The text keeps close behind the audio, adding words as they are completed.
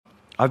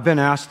I've been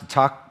asked to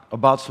talk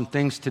about some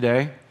things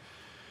today,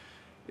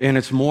 and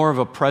it's more of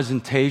a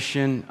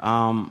presentation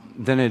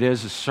than it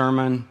is a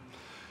sermon.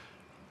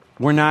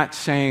 We're not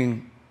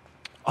saying,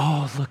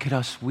 oh, look at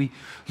us,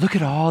 look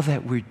at all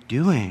that we're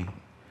doing.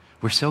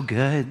 We're so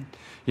good.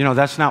 You know,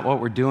 that's not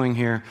what we're doing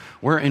here.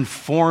 We're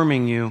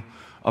informing you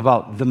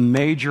about the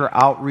major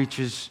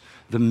outreaches,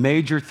 the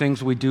major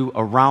things we do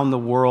around the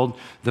world,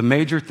 the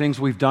major things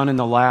we've done in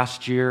the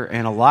last year,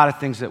 and a lot of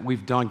things that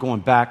we've done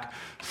going back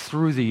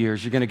through the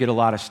years. You're going to get a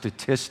lot of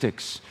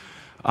statistics.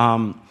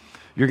 You're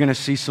going to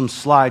see some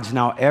slides.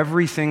 Now,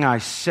 everything I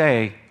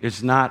say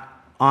is not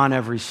on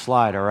every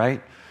slide, all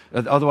right?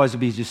 Otherwise,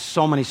 it'd be just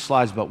so many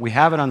slides, but we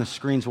have it on the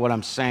screens, what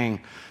I'm saying,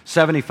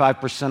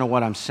 75% of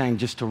what I'm saying,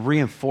 just to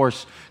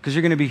reinforce, because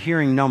you're going to be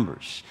hearing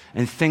numbers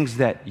and things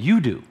that you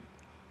do,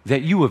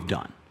 that you have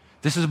done.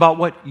 This is about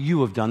what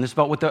you have done. This is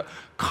about what the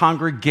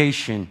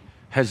congregation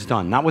has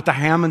done. Not what the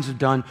Hammonds have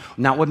done,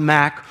 not what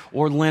Mac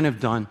or Lynn have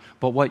done,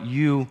 but what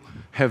you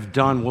have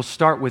done. We'll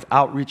start with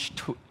outreach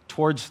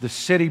towards the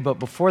city, but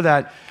before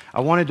that,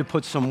 I wanted to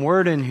put some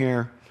word in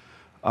here,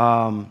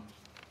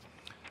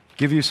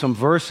 give you some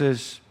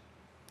verses.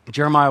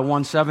 Jeremiah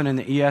 1:7 in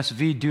the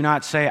ESV, do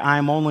not say, I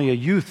am only a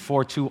youth,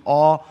 for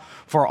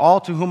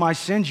all to whom I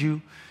send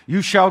you,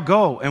 you shall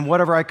go, and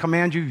whatever I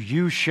command you,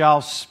 you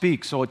shall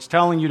speak. So it's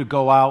telling you to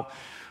go out.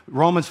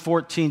 Romans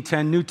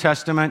 14:10, New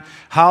Testament,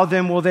 how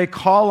then will they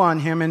call on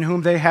him in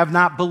whom they have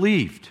not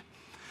believed?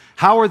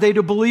 How are they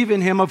to believe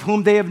in him of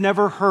whom they have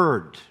never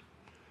heard?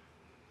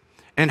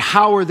 And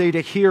how are they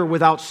to hear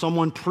without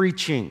someone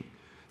preaching?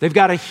 They've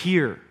got to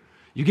hear.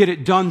 You get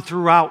it done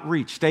through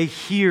outreach. They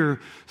hear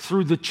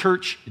through the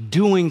church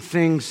doing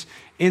things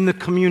in the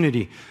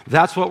community.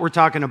 That's what we're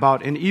talking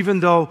about. And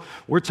even though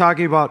we're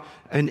talking about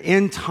an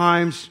end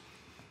times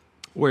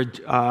where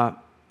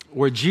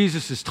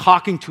Jesus is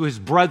talking to his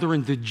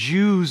brethren, the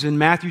Jews, in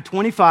Matthew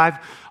 25,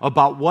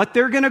 about what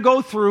they're going to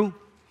go through,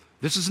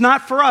 this is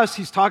not for us.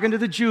 He's talking to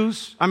the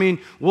Jews. I mean,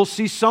 we'll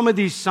see some of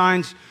these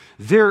signs.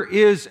 There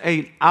is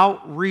an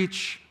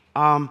outreach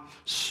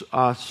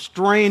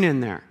strain in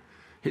there.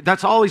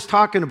 That's all he's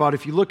talking about.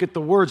 If you look at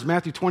the words,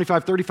 Matthew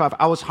 25:35,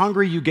 I was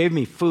hungry, you gave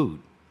me food.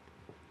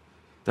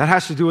 That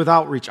has to do with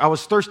outreach. I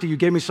was thirsty, you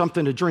gave me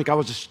something to drink. I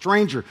was a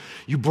stranger.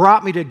 You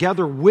brought me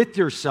together with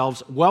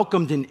yourselves,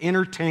 welcomed and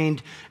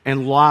entertained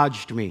and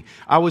lodged me.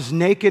 I was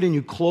naked and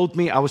you clothed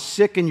me. I was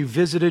sick and you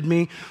visited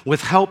me.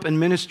 With help and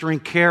ministering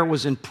care,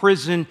 was in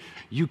prison,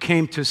 you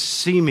came to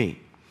see me.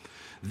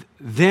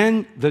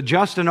 Then the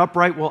just and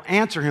upright will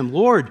answer him,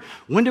 Lord,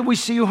 when did we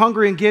see you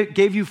hungry and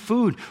gave you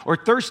food, or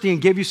thirsty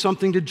and gave you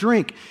something to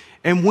drink?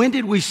 And when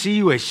did we see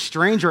you a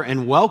stranger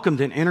and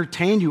welcomed and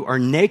entertained you, or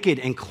naked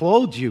and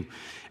clothed you?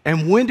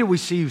 And when did we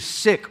see you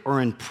sick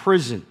or in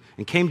prison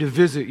and came to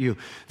visit you?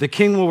 The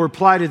king will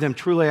reply to them,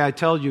 truly I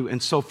tell you,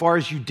 and so far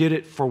as you did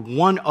it for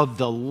one of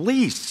the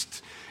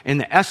least in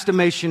the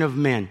estimation of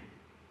men,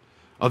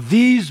 of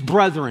these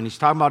brethren, he's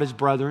talking about his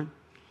brethren,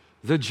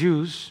 the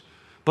Jews.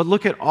 But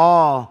look at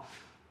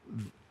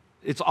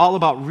it's all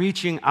about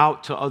reaching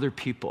out to other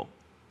people,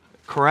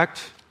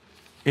 correct?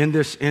 In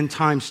this end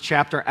times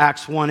chapter,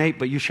 Acts 1:8,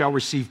 but you shall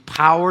receive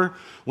power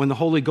when the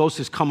Holy Ghost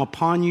has come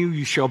upon you.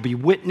 You shall be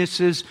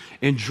witnesses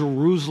in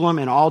Jerusalem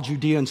and all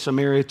Judea and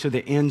Samaria to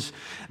the ends,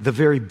 the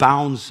very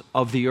bounds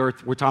of the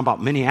earth. We're talking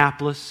about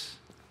Minneapolis.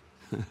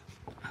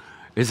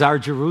 Is our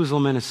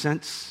Jerusalem in a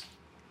sense.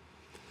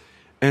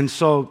 And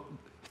so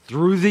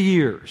through the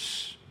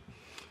years,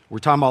 we're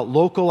talking about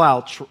local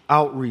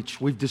outreach.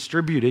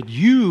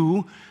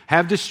 You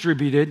have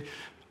distributed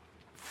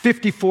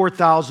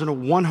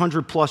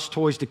 54,100 plus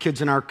toys to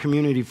kids in our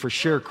community for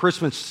Share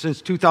Christmas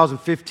since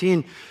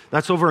 2015.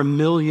 That's over $1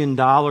 million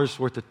worth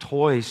of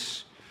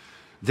toys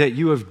that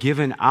you have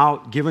given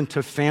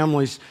to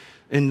families.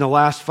 In the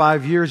last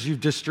 5 years, you've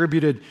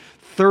distributed,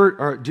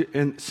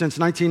 since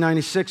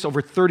 1996,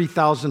 over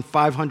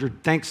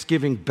 30,500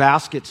 Thanksgiving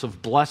baskets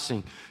of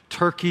blessing,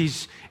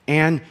 turkeys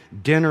and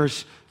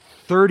dinners.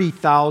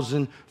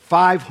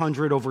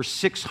 30,500, over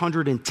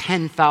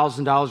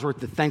 $610,000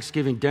 worth of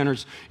Thanksgiving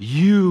dinners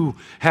you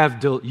have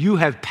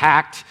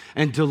packed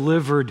and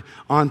delivered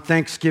on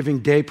Thanksgiving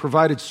Day,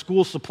 provided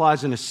school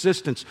supplies and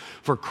assistance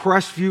for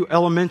Crestview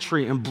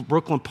Elementary in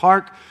Brooklyn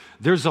Park.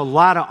 There's a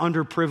lot of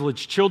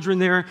underprivileged children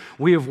there.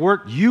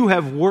 You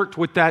have worked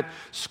with that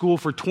school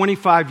for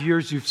 25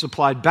 years. You've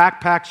supplied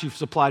backpacks. You've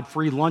supplied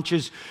free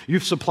lunches.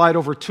 You've supplied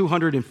over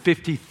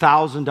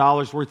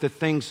 $250,000 worth of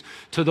things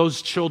to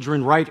those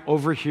children right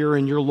over here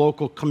in your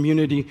local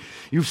community.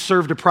 You've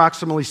served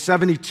approximately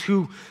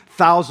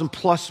 72,000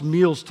 plus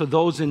meals to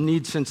those in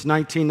need since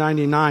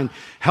 1999.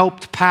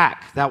 Helped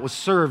pack, that was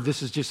served.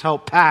 This is just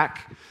help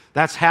pack.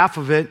 That's half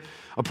of it.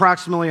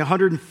 Approximately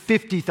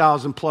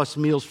 150,000 plus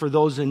meals for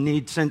those in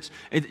need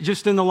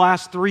just in the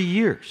last 3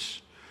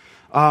 years.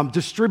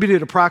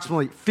 Distributed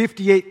approximately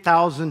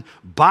 58,000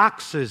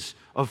 boxes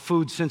of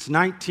food since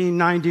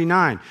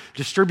 1999.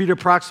 Distributed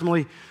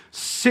approximately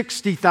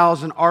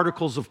 60,000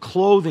 articles of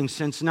clothing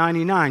since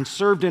 99.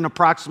 Served in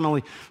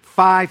approximately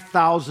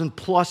 5,000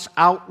 plus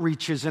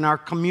outreaches in our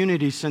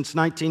community since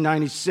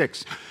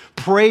 1996.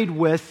 Prayed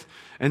with,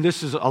 and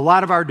this is a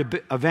lot of our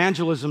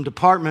evangelism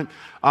department,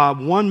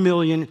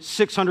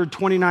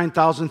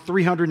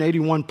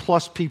 1,629,381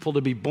 plus people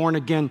to be born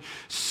again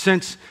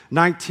since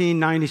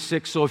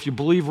 1996. So if you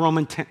believe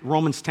Romans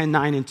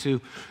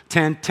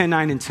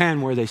 10:9 and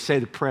 10, where they say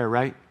the prayer,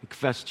 right?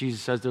 Confess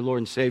Jesus as their Lord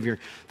and Savior.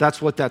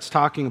 That's what that's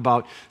talking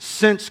about.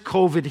 Since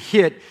COVID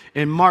hit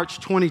in March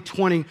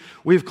 2020,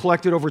 we've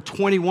collected over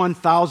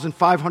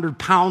 21,500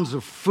 pounds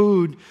of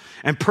food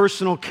and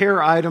personal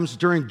care items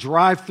during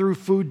drive-through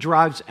food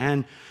drives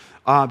and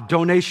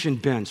donation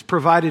bins,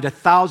 provided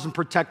 1,000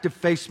 protective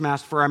face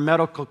masks for our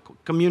medical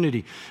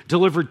community,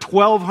 delivered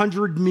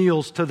 1,200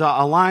 meals to the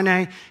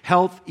Illini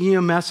Health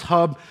EMS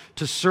hub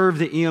to serve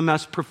the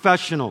EMS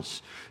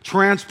professionals,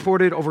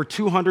 transported over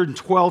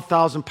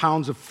 212,000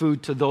 pounds of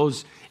food to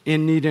those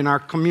in need in our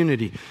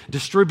community,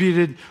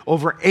 distributed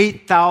over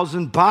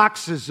 8,000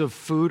 boxes of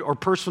food or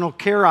personal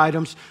care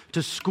items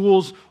to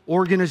schools,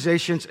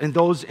 organizations, and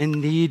those in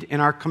need in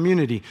our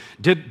community,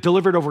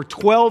 delivered over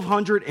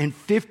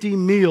 1,250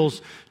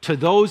 meals to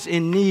those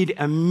in need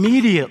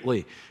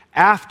immediately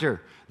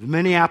after the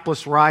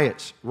Minneapolis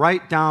riots.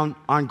 Right down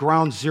on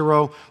ground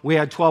zero,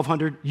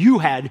 you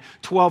had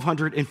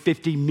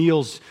 1,250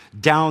 meals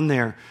down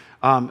there.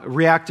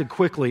 Reacted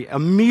quickly,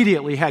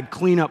 immediately had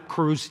cleanup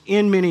crews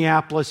in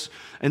Minneapolis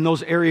and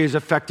those areas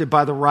affected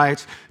by the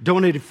riots,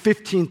 donated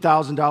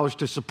 $15,000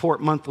 to support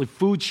monthly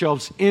food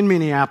shelves in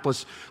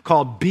Minneapolis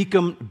called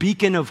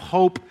Beacon of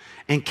Hope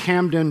and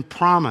Camden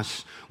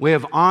Promise. We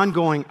have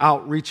ongoing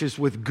outreaches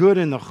with Good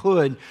in the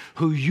Hood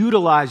who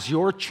utilize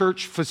your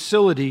church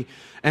facility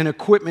and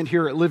equipment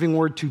here at Living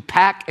Word to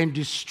pack and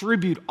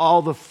distribute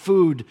all the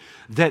food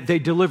that they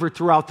deliver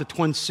throughout the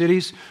Twin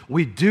Cities.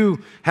 We do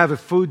have a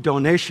food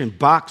donation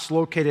box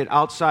located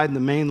outside in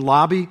the main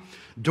lobby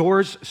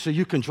doors so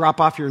you can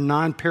drop off your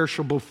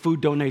non-perishable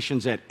food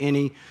donations at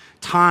any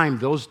time.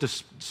 Those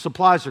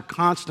supplies are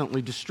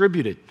constantly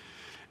distributed.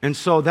 And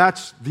so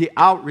that's the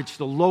outreach,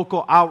 the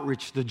local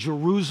outreach, the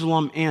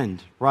Jerusalem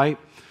end, right?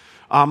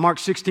 Mark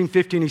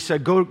 16:15, he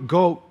said,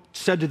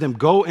 said to them,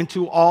 go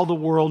into all the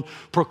world,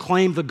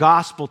 proclaim the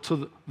gospel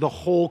to the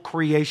whole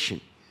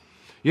creation.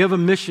 You have a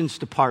missions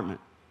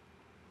department.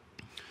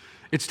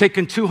 It's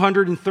taken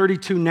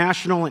 232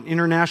 national and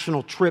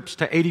international trips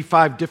to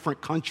 85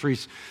 different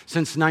countries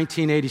since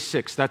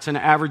 1986. That's an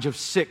average of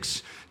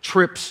 6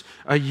 trips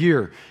a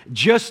year.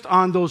 Just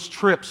on those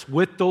trips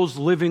with those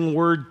Living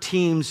Word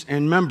teams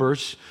and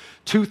members,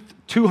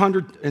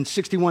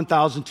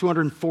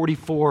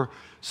 261,244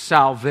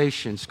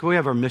 salvations. Can we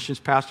have our missions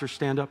pastor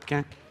stand up,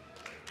 Ken?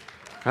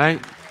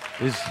 Right?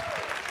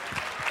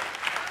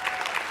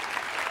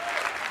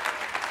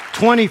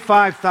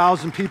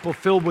 25,000 people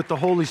filled with the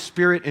Holy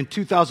Spirit and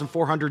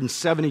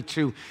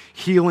 2,472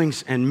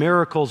 healings and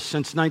miracles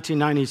since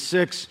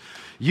 1996.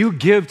 You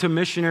give to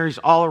missionaries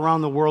all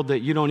around the world that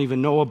you don't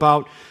even know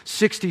about.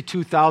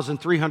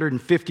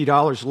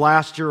 $62,350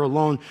 last year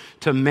alone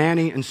to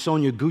Manny and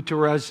Sonia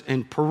Gutierrez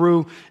in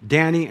Peru,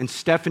 Danny and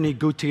Stephanie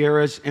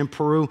Gutierrez in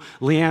Peru,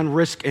 Leanne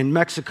Risk in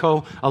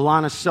Mexico,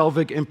 Alana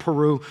Selvig in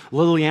Peru,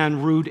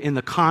 Liliane Rude in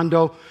the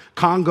Congo,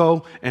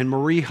 and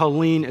Marie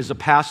Helene is a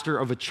pastor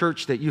of a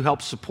church that you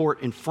help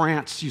support in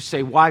France. You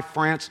say, why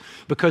France?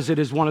 Because it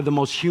is one of the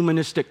most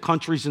humanistic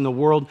countries in the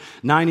world.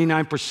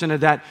 99%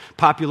 of that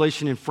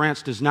population in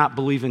France does not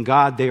believe in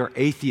God. They are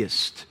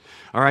atheists.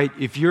 All right,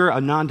 if you're a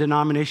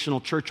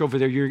non-denominational church over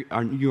there, you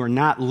are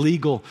not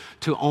legal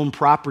to own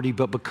property,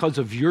 but because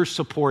of your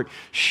support,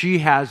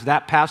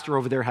 that pastor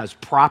over there has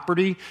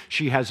property.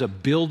 She has a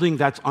building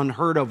that's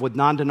unheard of with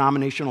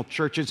non-denominational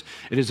churches.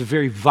 It is a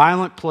very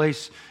violent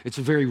place. It's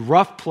a very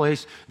rough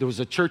place. There was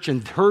a church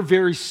in her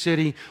very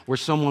city where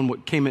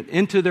someone came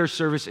into their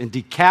service and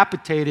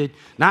decapitated,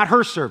 not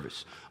her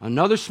service,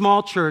 another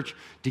small church,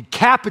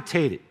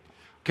 decapitated.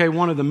 Okay,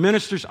 one of the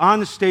ministers on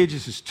the stage,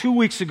 this is 2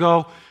 weeks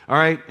ago, all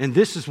right, and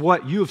this is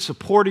what you have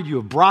supported. You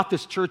have brought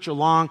this church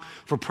along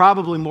for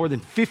probably more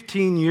than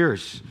 15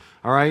 years,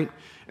 all right?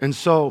 And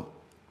so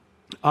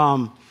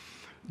the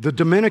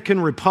Dominican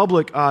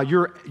Republic,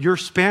 your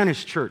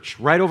Spanish church,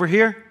 right over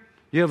here,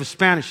 you have a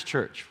Spanish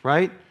church,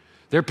 right?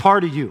 They're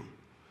part of you,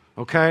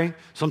 okay?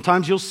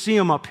 Sometimes you'll see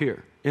them up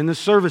here in the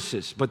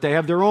services, but they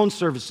have their own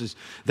services.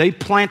 They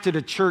planted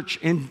a church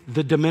in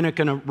the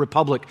Dominican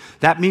Republic.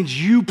 That means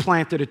you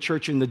planted a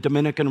church in the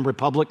Dominican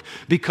Republic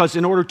because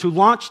in order to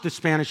launch the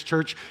Spanish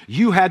church,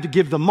 you had to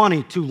give the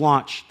money to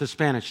launch the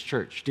Spanish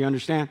church. Do you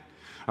understand?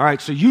 All right,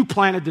 so you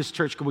planted this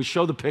church. Can we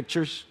show the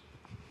pictures?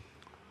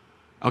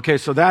 Okay,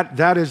 so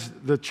that is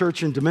the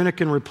church in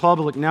Dominican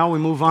Republic. Now we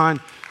move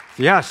on.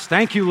 Yes,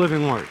 thank you,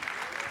 Living Word.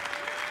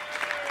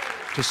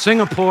 To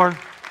Singapore.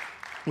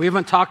 We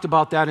haven't talked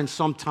about that in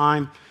some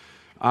time.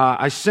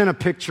 I sent a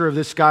picture of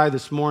this guy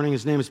this morning.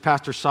 His name is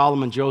Pastor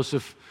Solomon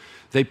Joseph.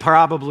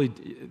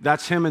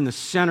 That's him in the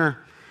center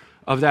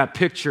of that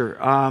picture.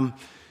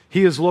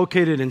 He is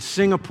located in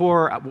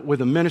Singapore with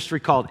a ministry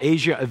called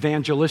Asia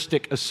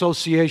Evangelistic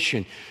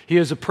Association. He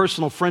is a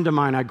personal friend of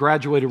mine. I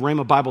graduated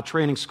Rhema Bible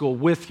Training School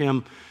with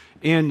him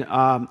in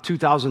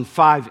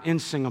 2005 in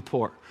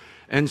Singapore.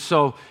 And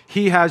so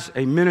he has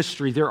a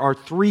ministry. There are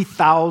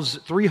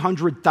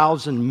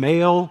 300,000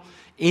 male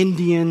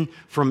Indian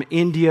from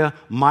India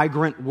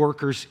migrant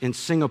workers in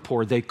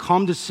Singapore. They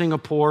come to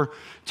Singapore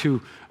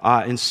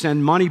and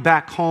send money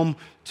back home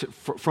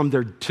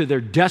to their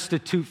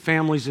destitute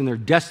families in their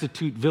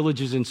destitute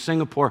villages in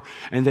Singapore,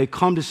 and they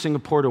come to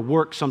Singapore to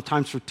work.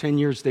 Sometimes for 10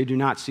 years they do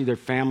not see their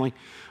family.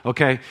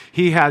 Okay,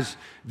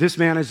 this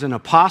man is an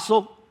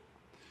apostle,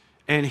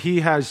 and he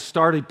has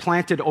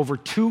planted over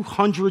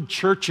 200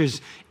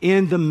 churches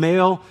in the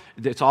male.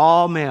 It's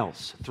all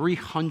males.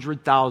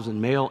 300,000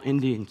 male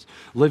Indians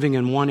living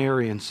in one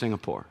area in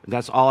Singapore.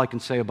 That's all I can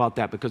say about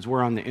that, because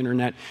we're on the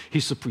internet.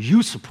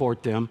 You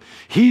support them.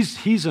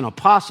 He's an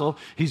apostle.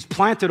 He's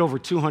planted over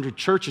 200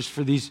 churches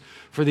for these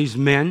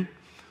men,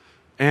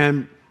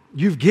 and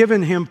you've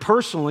given him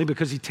personally,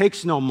 because he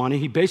takes no money.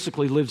 He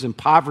basically lives in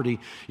poverty.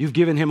 You've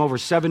given him over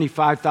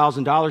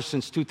 $75,000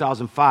 since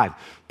 2005,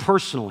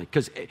 personally,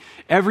 because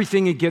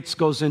everything he gets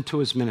goes into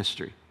his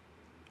ministry.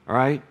 All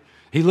right?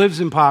 He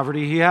lives in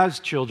poverty. He has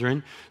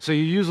children. So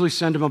you usually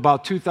send him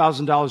about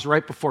 $2,000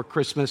 right before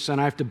Christmas, and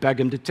I have to beg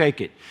him to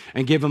take it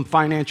and give him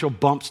financial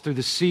bumps through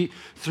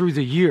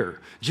the year,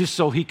 just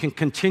so he can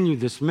continue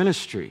this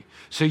ministry.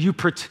 So you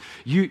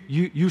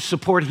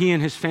support he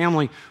and his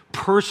family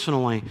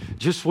personally,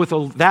 just with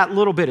that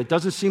little bit. It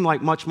doesn't seem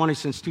like much money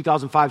since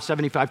 2005,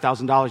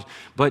 $75,000,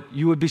 but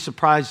you would be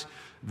surprised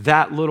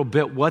that little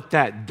bit, what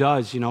that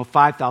does, $5,000,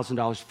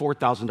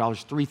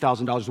 $4,000,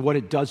 $3,000, what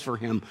it does for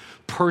him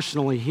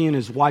personally. He and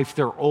his wife,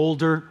 they're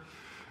older,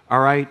 all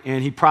right,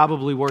 and he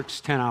probably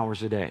works 10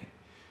 hours a day.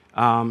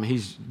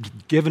 He's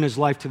given his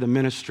life to the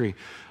ministry.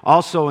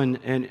 Also in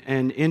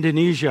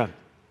Indonesia,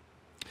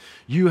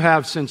 you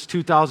have, since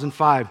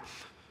 2005,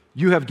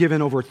 you have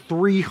given over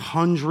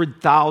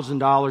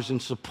 $300,000 in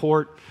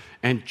support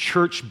and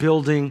church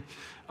building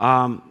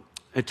to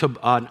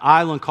an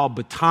island called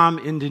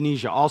Batam,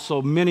 Indonesia.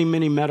 Also, many,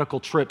 many medical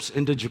trips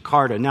into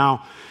Jakarta.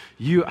 Now,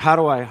 how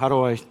do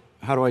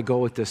I go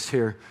with this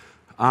here?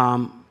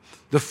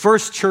 The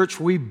first church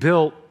we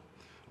built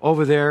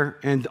over there,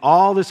 and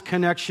all this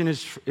connection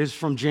is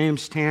from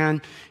James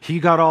Tan. He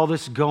got all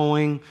this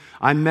going.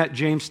 I met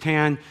James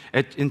Tan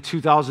in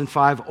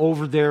 2005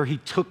 over there. He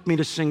took me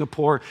to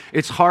Singapore.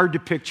 It's hard to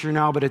picture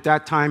now, but at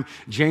that time,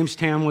 James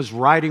Tan was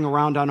riding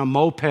around on a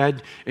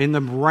moped in the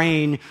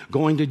rain,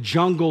 going to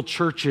jungle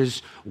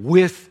churches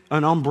with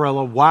an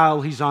umbrella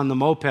while he's on the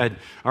moped.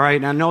 All right,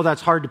 and I know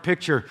that's hard to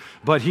picture,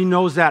 but he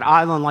knows that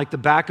island like the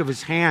back of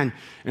his hand.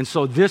 And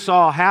so this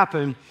all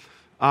happened.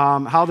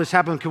 How this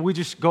happened, can we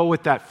just go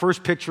with that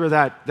first picture of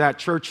that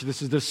church?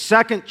 This is the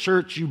second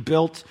church you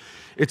built.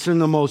 It's in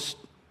the most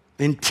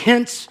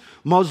intense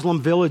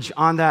Muslim village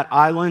on that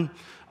island.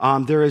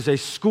 There is a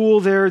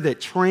school there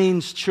that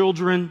trains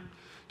children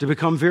to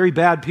become very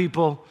bad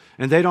people,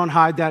 and they don't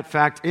hide that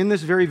fact in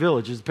this very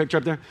village. Is the picture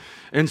up there?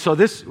 And so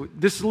this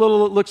looks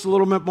a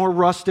little bit more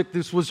rustic.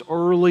 This was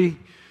early.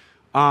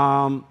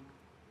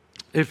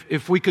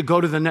 If we could go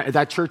to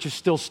that church is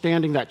still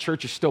standing. That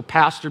church is still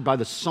pastored by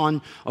the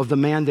son of the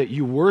man that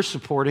you were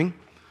supporting.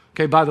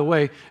 Okay, by the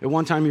way, at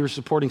one time you were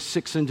supporting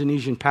 6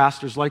 Indonesian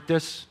pastors like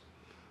this.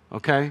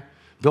 Okay,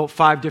 built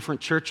 5 different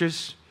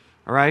churches.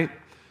 All right,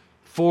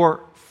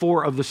 four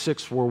of the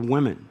 6 were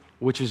women,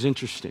 which is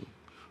interesting.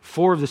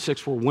 4 of the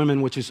 6 were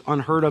women, which is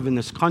unheard of in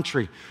this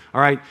country.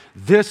 All right,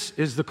 this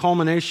is the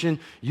culmination.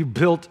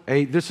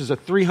 This is a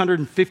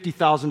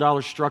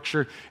 $350,000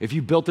 structure. If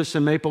you built this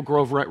in Maple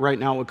Grove right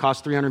now, it would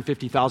cost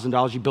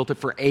 $350,000. You built it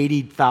for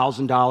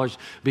 $80,000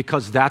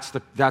 because that's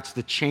the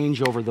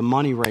changeover, the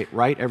money rate,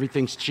 right?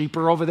 Everything's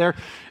cheaper over there.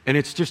 And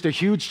it's just a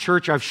huge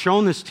church. I've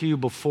shown this to you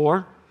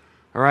before.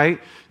 All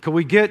right, could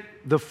we get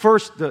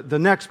the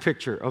next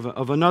picture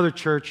of another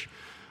church?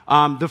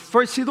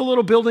 See the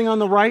little building on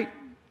the right?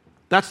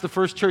 That's the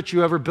first church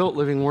you ever built,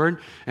 Living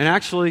Word. And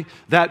actually,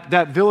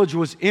 that village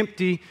was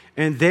empty,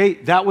 and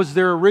that was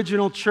their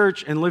original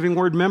church, and Living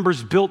Word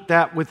members built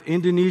that with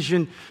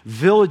Indonesian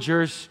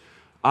villagers.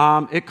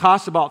 It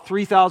cost about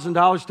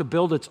 $3,000 to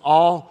build. It's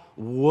all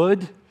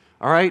wood,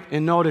 all right?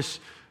 And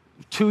notice,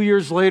 2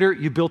 years later,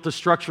 you built a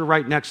structure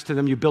right next to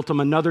them. You built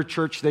them another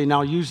church. They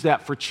now use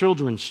that for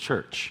children's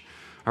church,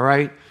 all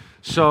right?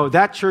 So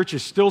that church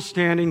is still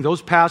standing.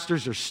 Those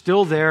pastors are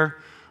still there,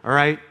 all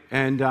right?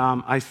 And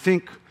I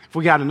think if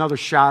we got another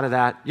shot of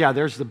that, yeah,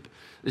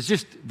 it's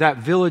just that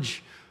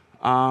village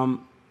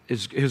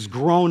is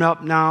grown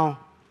up now.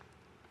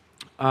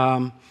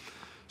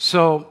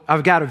 So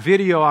I've got a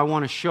video I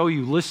want to show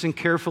you. Listen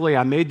carefully.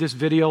 I made this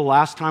video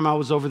last time I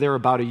was over there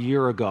about a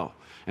year ago.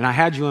 And I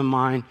had you in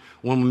mind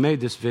when we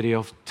made this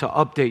video to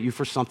update you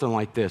for something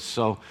like this.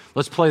 So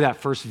let's play that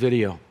first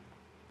video.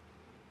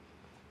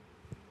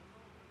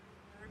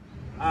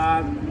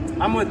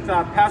 I'm with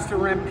Pastor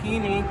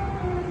Rampini,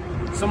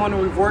 someone who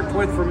we've worked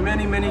with for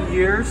many, many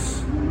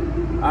years.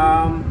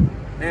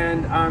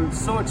 and I'm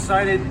so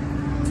excited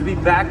to be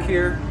back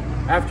here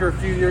after a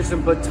few years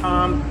in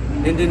Batam,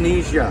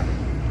 Indonesia.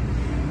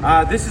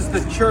 This is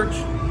the church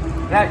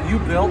that you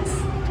built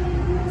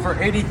for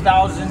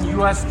 80,000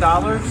 US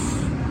dollars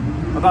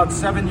about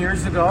 7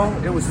 years ago.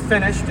 It was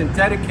finished and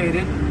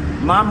dedicated,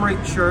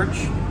 Mamre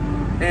Church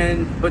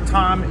in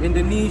Batam,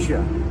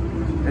 Indonesia.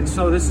 And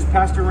so this is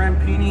Pastor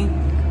Rampini.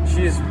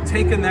 She has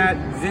taken that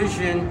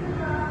vision,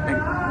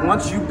 and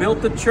once you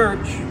built the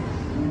church,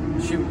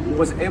 she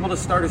was able to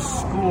start a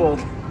school,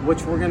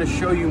 which we're going to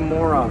show you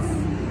more of.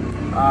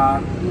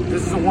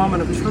 This is a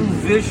woman of true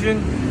vision,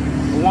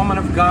 a woman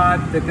of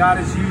God that God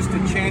has used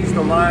to change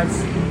the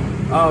lives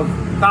of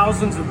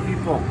thousands of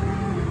people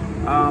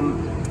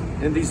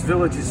in these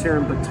villages here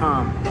in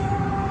Batam.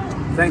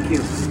 Thank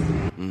you.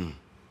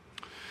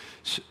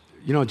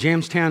 You know,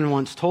 James Tan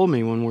once told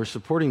me when we're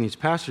supporting these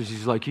pastors,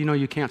 he's like, you know,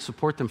 you can't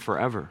support them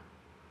forever.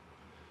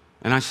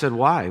 And I said,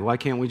 why? Why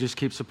can't we just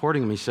keep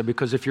supporting them? He said,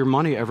 because if your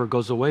money ever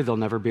goes away, they'll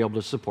never be able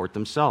to support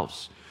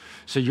themselves.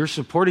 So you're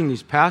supporting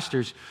these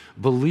pastors,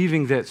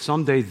 believing that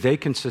someday they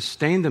can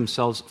sustain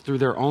themselves through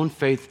their own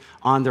faith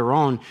on their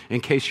own.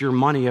 In case your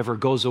money ever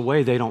goes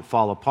away, they don't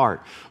fall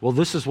apart. Well,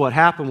 this is what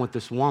happened with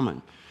this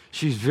woman.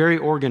 She's very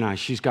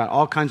organized. She's got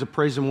all kinds of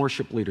praise and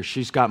worship leaders.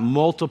 She's got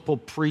multiple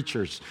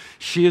preachers.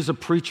 She is a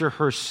preacher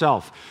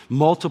herself.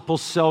 Multiple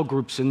cell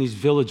groups in these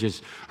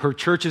villages. Her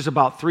church is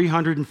about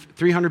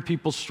 300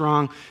 people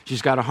strong.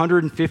 She's got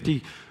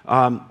 150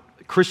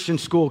 Christian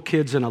school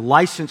kids in a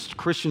licensed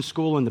Christian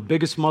school in the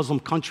biggest Muslim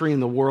country in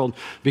the world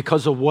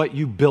because of what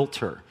you built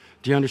her.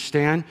 Do you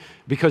understand?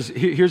 Because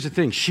here's the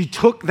thing. She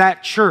took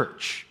that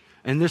church,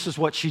 and this is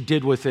what she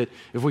did with it.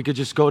 If we could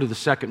just go to the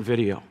second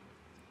video.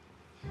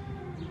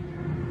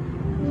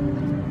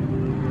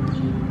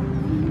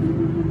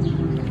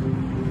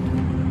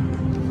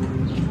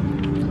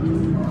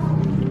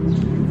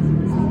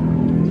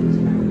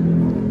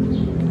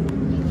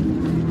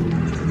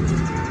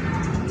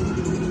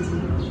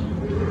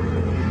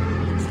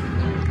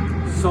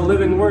 So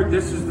Living Word,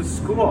 this is the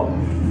school.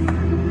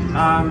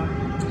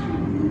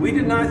 We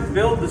did not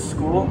build the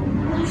school.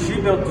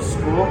 She built the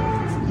school.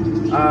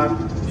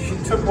 She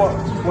took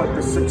what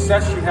the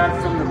success she had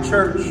from the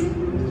church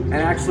and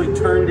actually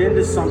turned it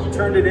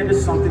into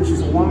something.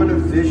 She's a woman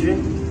of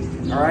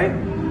vision, all right?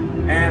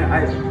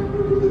 And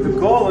the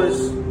goal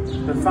is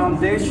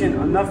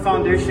enough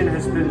foundation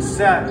has been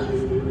set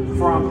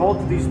for on both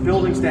of these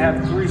buildings to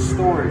have 3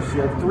 stories.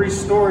 You have 3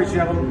 stories,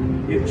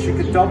 she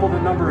could double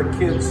the number of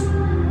kids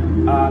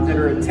that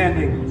are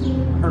attending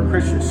her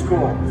Christian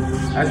school.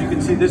 As you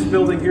can see, this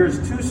building here is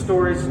 2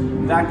 stories.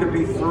 That could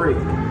be 3.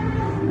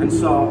 And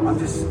so I'm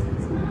just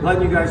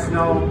letting you guys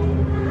know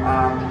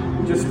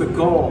just the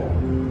goal.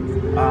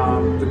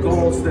 The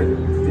goal is that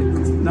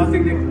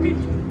nothing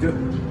that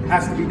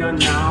has to be done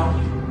now.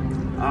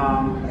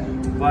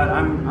 But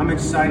I'm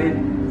excited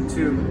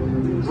to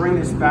bring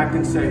this back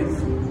and say,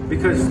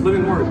 because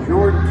Living Word,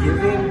 you're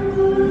giving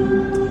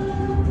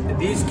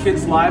these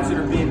kids' lives that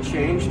are being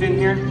changed in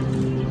here.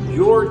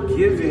 Your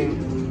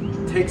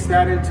giving takes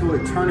that into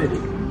eternity.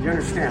 You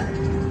understand?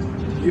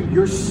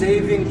 You're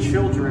saving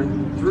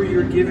children through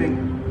your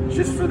giving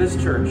just for this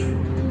church.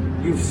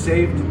 You've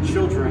saved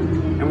children,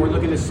 and we're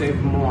looking to save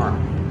more.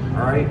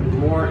 All right?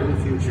 More in the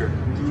future.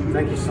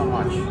 Thank you so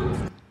much.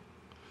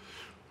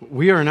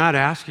 We are not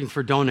asking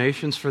for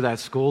donations for that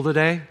school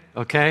today,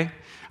 okay?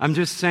 I'm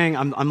just saying,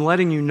 I'm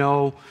letting you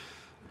know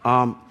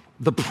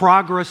the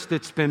progress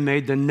that's been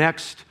made, the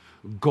next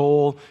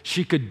goal.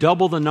 She could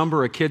double the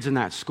number of kids in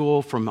that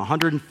school from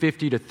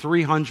 150 to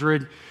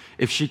 300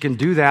 if she can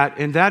do that,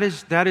 and that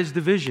is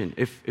the vision.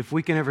 If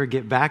we can ever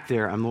get back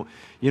there, I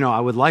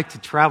would like to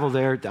travel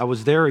there. I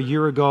was there a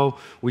year ago.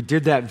 We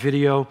did that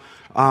video.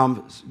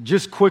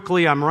 Just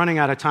quickly, I'm running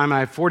out of time.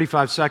 I have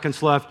 45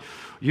 seconds left.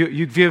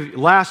 You give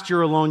last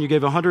year alone, you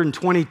gave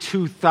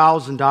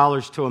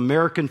 $122,000 to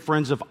American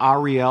Friends of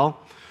Ariel,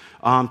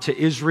 to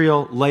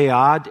Israel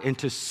Lead, and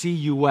to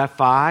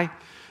CUFI.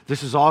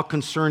 This is all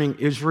concerning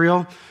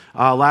Israel.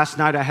 Last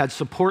night I had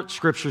support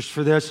scriptures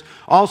for this.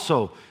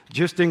 Also,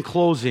 just in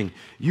closing,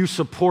 you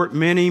support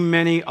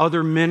many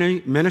other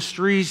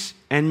ministries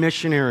and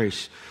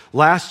missionaries.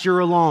 Last year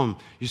alone,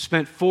 you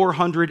spent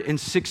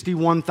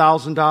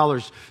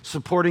 $461,000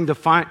 supporting the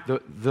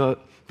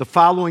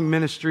following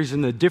ministries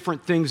and the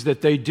different things that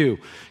they do.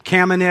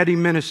 Caminiti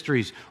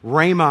Ministries,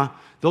 Rhema.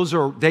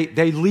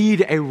 They lead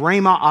a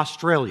Rhema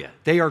Australia.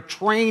 They are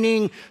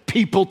training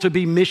people to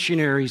be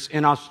missionaries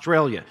in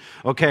Australia.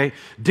 Okay?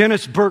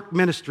 Dennis Burke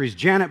Ministries,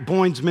 Janet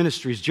Boynes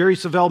Ministries, Jerry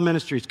Savelle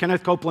Ministries,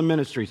 Kenneth Copeland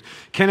Ministries,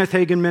 Kenneth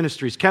Hagin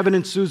Ministries, Kevin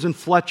and Susan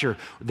Fletcher,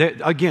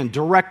 again,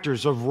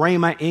 directors of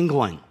Rhema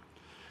England,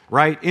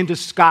 right? Into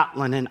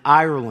Scotland and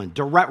Ireland.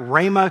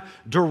 Rhema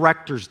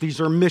directors.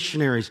 These are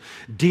missionaries.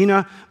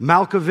 Dina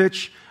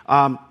Malkovich,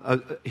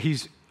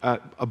 he's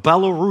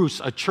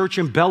Belarus, a church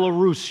in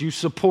Belarus you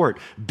support.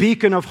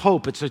 Beacon of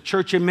Hope, it's a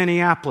church in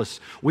Minneapolis.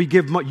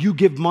 You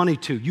give money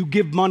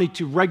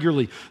to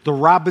regularly. The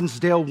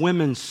Robbinsdale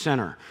Women's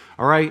Center,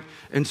 all right?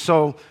 And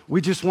so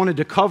we just wanted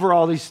to cover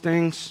all these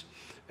things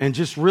and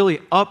just really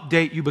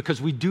update you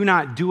because we do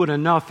not do it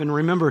enough. And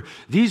remember,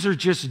 these are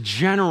just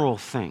general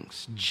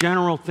things,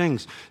 general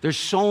things. There's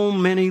so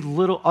many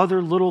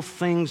other little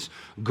things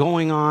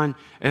going on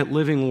at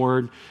Living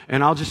Word.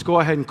 And I'll just go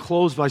ahead and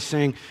close by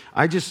saying,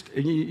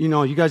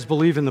 you guys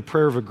believe in the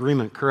prayer of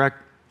agreement, correct?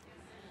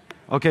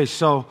 Okay,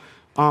 so,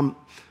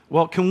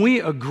 can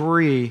we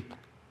agree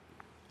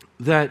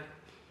that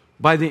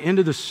by the end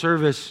of the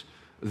service,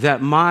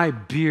 that my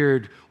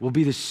beard will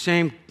be the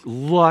same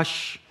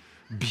lush,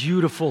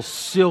 beautiful,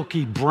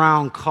 silky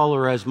brown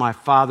color as my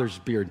father's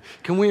beard?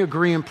 Can we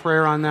agree in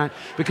prayer on that?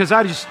 Because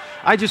I just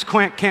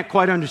can't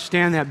quite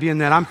understand that, being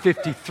that I'm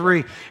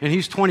 53 and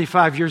he's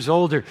 25 years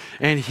older,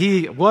 and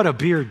what a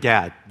beard,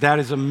 Dad. That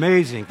is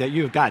amazing that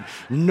you've got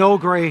no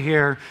gray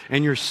hair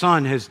and your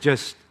son has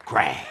just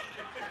gray,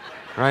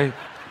 right?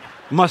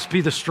 Must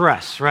be the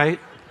stress, right?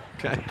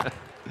 Okay.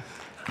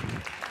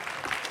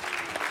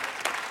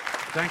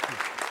 Thank you.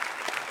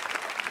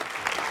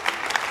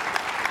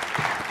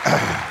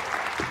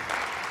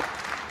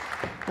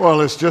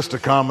 Well, it's just a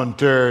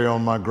commentary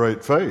on my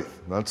great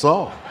faith. That's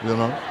all,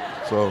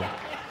 So,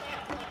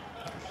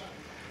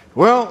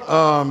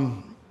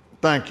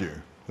 thank you.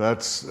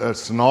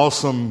 That's an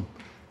awesome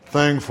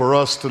thing for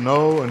us to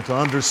know and to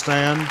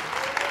understand.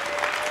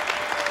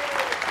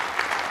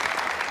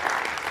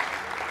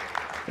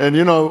 And,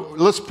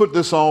 let's put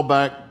this all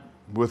back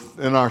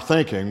in our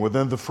thinking,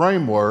 within the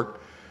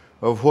framework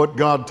of what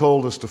God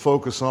told us to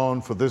focus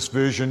on for this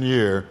vision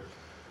year,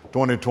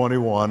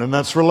 2021, and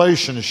that's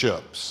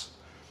relationships.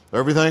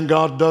 Everything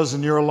God does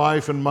in your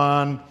life and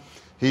mine,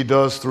 He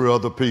does through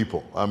other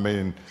people. I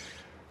mean,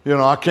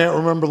 I can't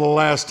remember the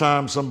last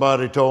time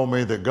somebody told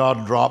me that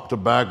God dropped a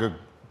bag of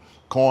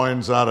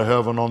coins out of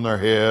heaven on their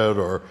head,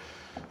 or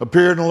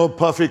appeared in a little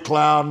puffy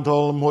cloud and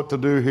told them what to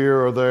do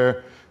here or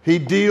there. He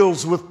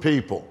deals with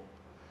people.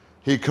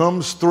 He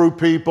comes through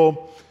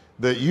people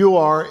that you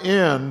are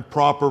in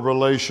proper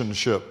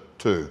relationship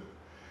to.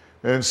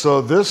 And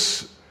so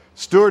this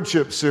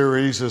stewardship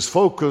series is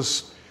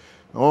focused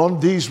on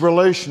these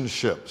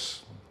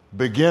relationships,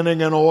 beginning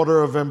in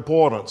order of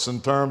importance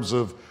in terms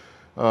of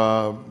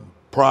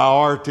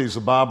priorities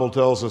the Bible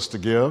tells us to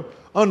give,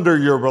 under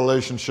your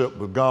relationship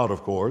with God,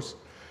 of course.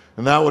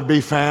 And that would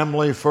be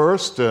family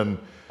first. And,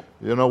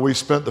 we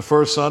spent the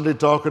first Sunday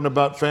talking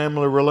about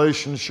family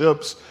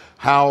relationships,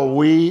 how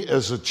we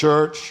as a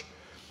church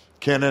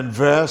can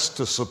invest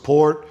to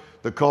support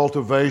the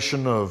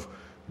cultivation of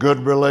good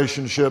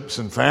relationships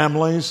in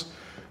families.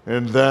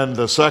 And then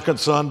the second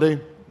Sunday,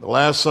 the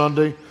last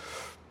Sunday,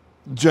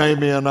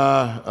 Jamie and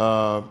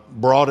I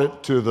brought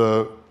it to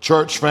the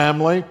church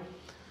family,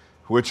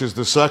 which is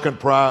the second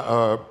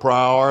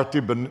priority,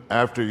 but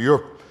after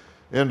your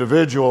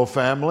individual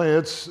family,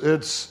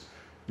 it's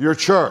your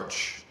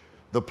church,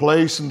 the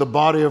place in the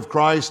body of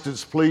Christ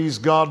it's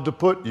pleased God to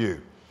put you.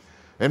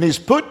 And He's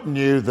putting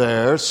you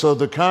there so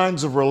the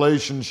kinds of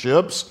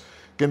relationships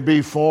can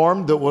be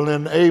formed that will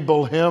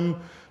enable Him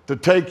to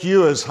take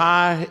you as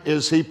high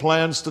as He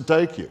plans to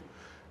take you,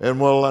 and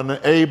will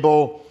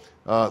enable,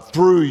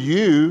 through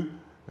you,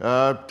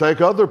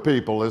 take other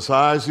people as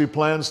high as He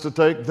plans to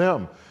take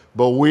them.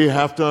 But we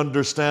have to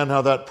understand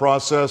how that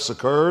process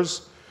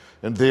occurs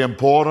and the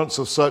importance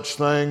of such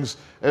things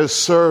as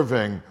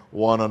serving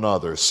one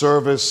another,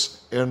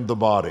 service in the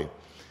body.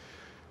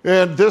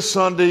 And this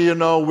Sunday,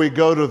 we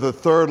go to the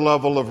third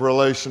level of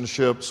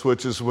relationships,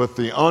 which is with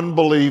the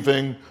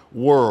unbelieving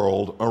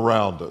world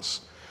around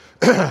us.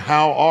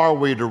 How are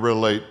we to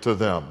relate to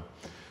them?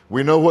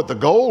 We know what the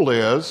goal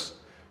is,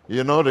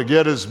 to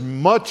get as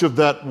much of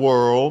that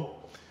world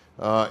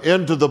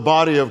into the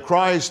body of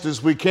Christ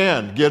as we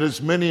can, get as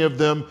many of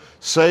them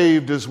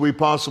saved as we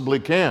possibly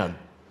can.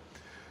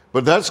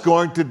 But that's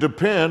going to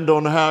depend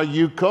on how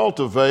you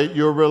cultivate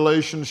your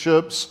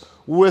relationships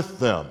with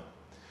them.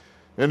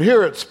 And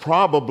here it's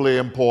probably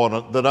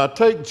important that I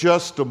take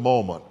just a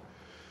moment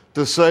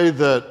to say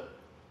that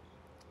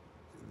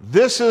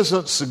this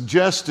isn't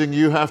suggesting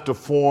you have to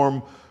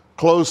form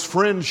close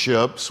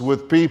friendships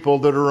with people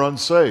that are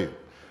unsaved.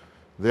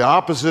 The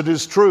opposite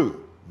is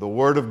true. The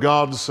Word of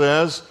God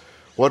says,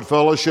 what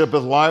fellowship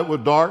is light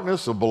with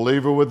darkness? A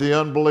believer with the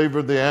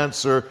unbeliever? The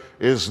answer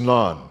is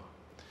none.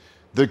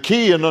 The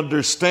key in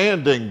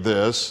understanding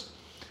this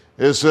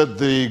is that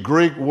the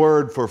Greek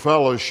word for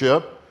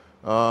fellowship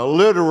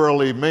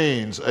literally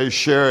means a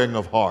sharing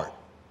of heart.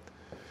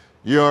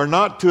 You are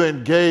not to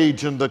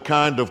engage in the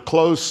kind of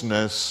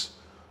closeness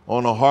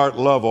on a heart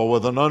level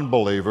with an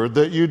unbeliever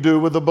that you do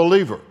with a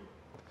believer.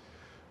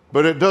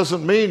 But it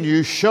doesn't mean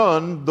you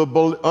shun the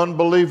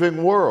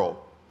unbelieving world.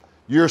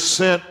 You're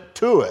sent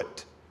to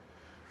it.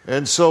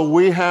 And so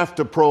we have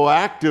to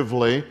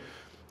proactively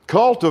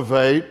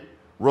cultivate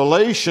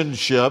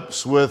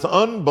relationships with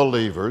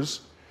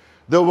unbelievers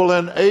that will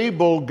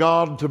enable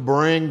God to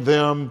bring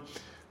them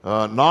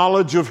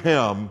knowledge of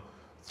Him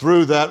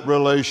through that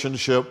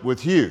relationship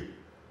with you.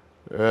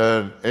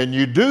 And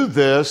you do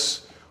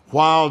this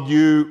while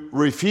you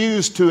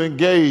refuse to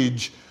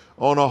engage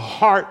on a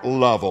heart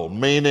level,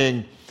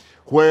 meaning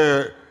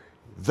where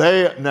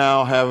they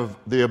now have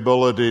the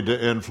ability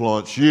to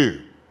influence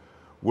you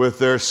with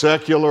their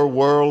secular,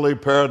 worldly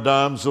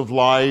paradigms of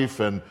life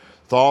and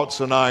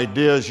thoughts and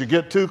ideas. You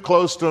get too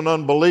close to an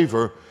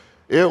unbeliever,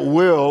 it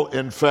will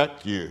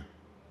infect you.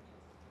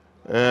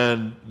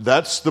 And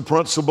that's the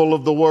principle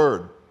of the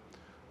word.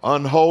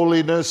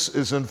 Unholiness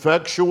is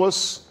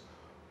infectious,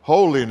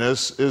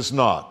 holiness is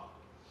not.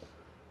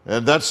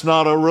 And that's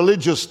not a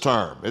religious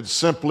term. It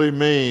simply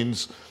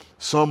means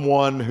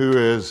someone who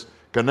is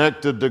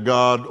connected to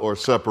God or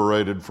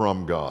separated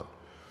from God.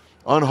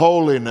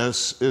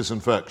 Unholiness is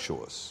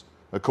infectious,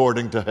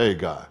 according to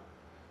Haggai.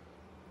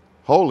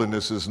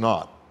 Holiness is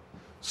not.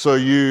 So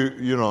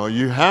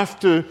you have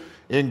to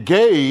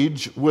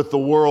engage with the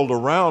world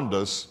around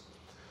us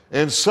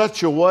in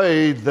such a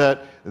way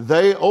that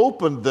they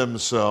open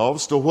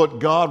themselves to what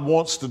God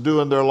wants to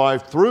do in their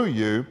life through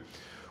you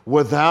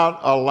without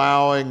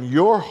allowing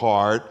your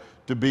heart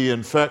to be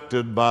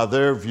infected by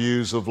their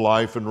views of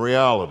life and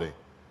reality.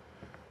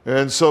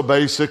 And so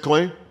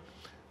basically,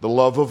 the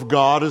love of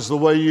God is the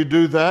way you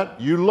do that.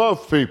 You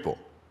love people.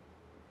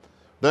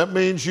 That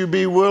means you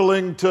be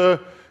willing to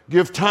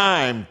give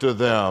time to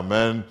them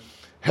and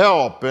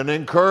help and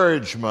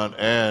encouragement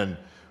and,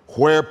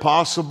 where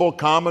possible,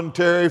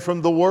 commentary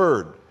from the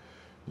Word.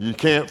 You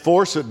can't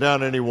force it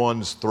down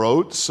anyone's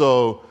throat,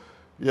 so,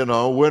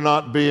 we're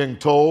not being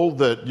told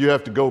that you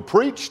have to go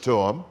preach to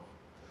them.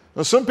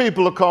 Now, some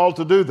people are called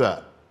to do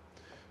that.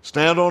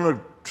 Stand on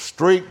a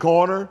street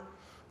corner,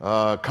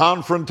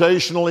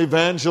 confrontational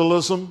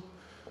evangelism,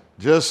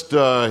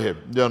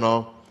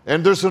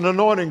 and there's an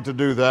anointing to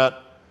do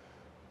that.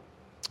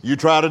 You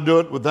try to do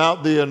it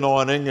without the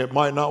anointing, it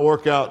might not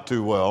work out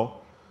too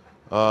well.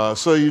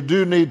 So you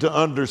do need to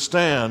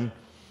understand,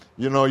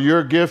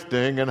 your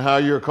gifting and how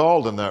you're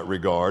called in that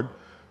regard.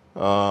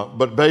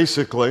 But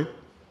basically,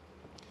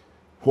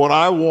 what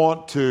I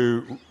want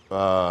to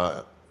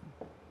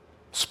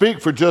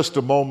speak for just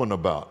a moment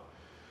about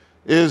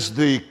is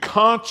the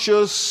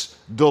conscious,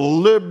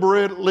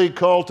 deliberately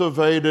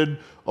cultivated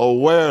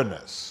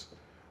awareness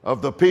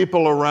of the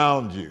people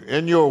around you,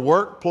 in your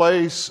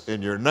workplace,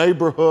 in your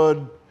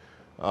neighborhood,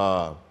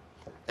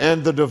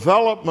 and the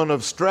development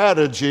of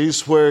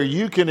strategies where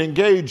you can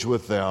engage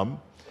with them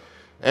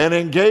and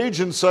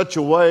engage in such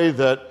a way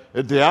that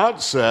at the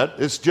outset,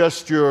 it's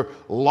just your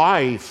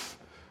life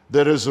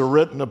that is a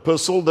written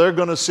epistle. They're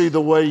going to see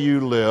the way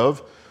you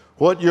live,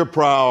 what your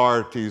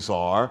priorities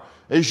are,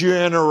 as you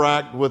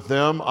interact with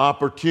them,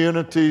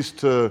 opportunities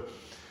to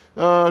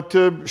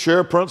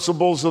share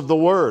principles of the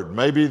Word.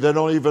 Maybe they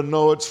don't even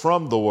know it's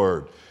from the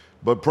Word,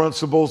 but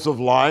principles of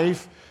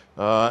life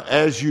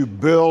as you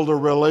build a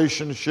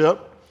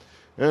relationship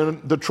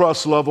and the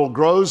trust level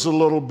grows a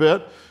little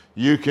bit,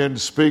 you can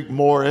speak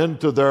more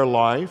into their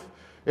life.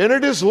 And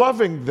it is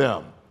loving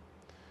them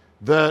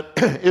that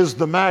is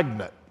the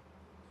magnet.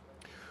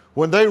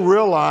 When they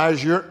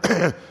realize you're,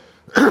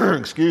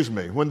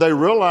 when they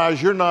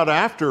realize you're not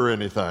after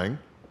anything,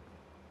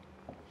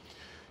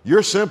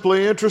 you're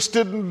simply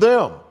interested in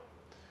them.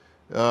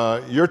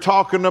 You're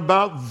talking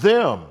about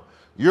them.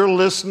 You're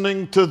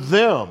listening to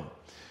them.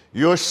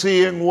 You're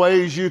seeing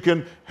ways you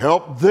can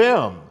help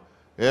them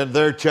in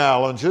their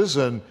challenges.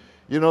 And,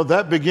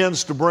 that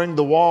begins to bring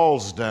the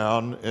walls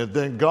down. And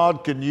then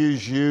God can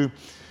use you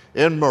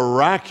in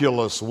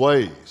miraculous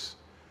ways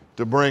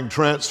to bring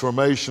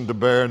transformation to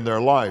bear in their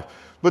life.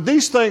 But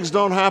these things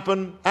don't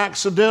happen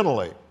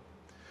accidentally.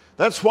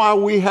 That's why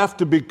we have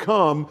to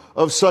become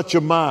of such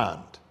a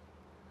mind.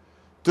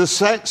 To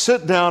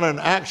sit down and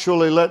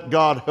actually let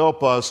God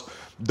help us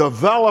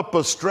develop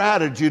a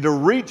strategy to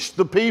reach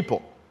the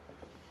people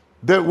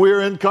that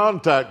we're in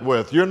contact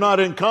with. You're not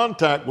in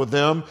contact with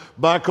them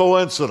by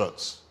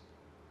coincidence.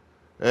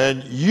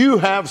 And you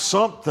have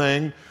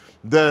something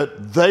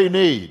that they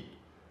need.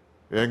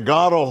 And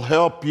God will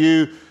help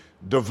you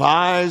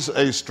devise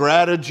a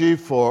strategy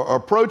for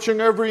approaching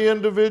every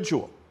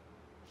individual.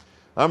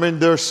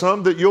 There's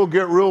some that you'll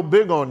get real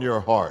big on your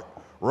heart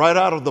right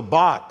out of the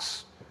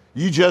box.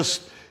 You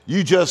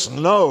just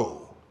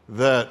know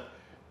that,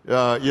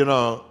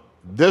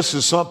 this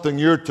is something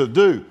you're to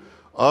do.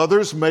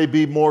 Others may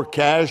be more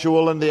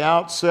casual in the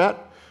outset,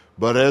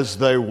 but as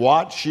they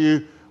watch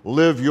you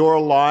live your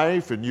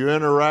life and you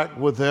interact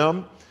with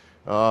them,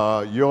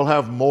 you'll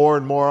have more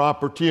and more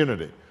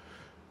opportunity.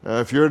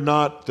 If you're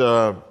not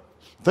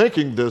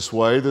thinking this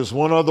way, there's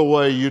one other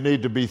way you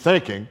need to be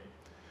thinking,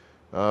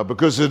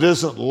 because it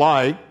isn't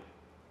like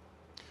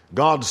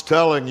God's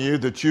telling you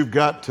that you've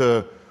got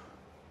to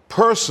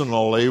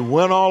personally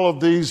win all of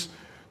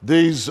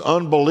these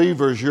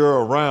unbelievers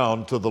you're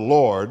around to the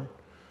Lord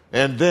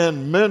and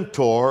then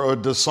mentor or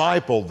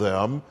disciple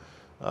them.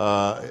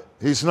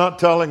 He's not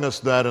telling us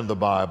that in the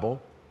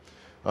Bible.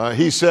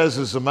 He says,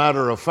 as a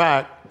matter of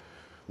fact,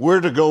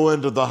 we're to go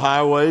into the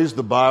highways,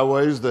 the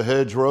byways, the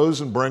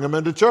hedgerows, and bring them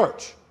into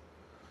church.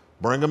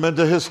 Bring them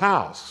into His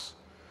house.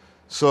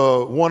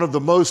 So one of the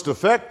most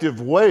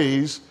effective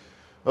ways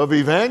of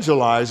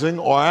evangelizing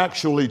or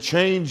actually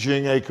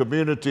changing a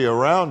community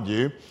around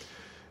you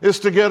is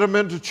to get them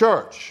into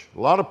church.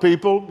 A lot of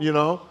people,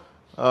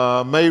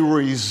 may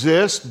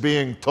resist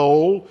being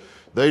told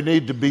they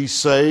need to be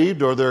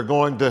saved or they're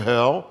going to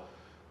hell.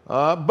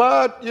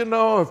 But,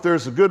 if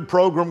there's a good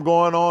program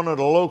going on at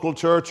a local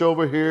church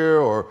over here,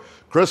 or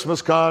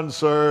Christmas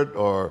concert,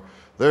 or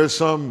there's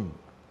some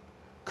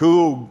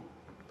cool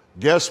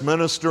guest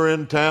minister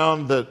in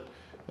town that,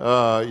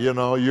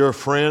 your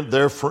friend,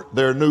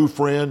 their new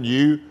friend,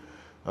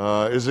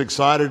 is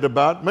excited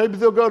about, maybe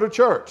they'll go to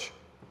church.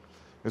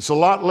 It's a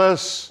lot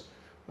less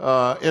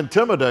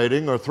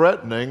intimidating or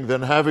threatening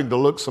than having to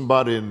look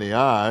somebody in the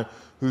eye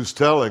who's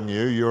telling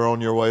you you're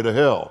on your way to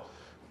hell.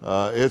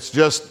 It's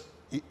just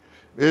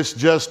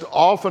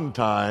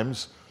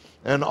oftentimes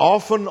an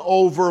often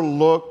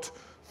overlooked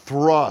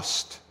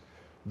thrust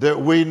that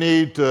we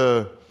need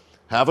to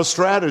have a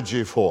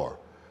strategy for,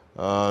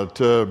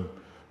 to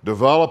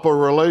develop a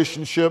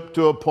relationship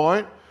to a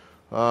point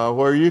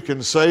where you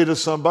can say to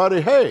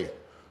somebody, hey,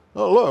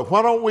 look,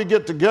 why don't we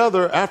get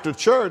together after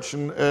church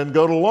and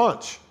go to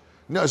lunch?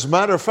 Now, as a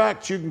matter of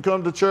fact, you can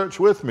come to church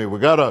with me. We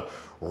got a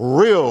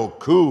real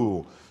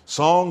cool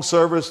song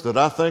service that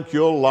I think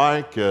you'll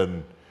like,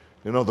 and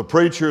the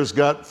preacher's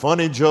got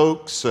funny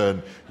jokes,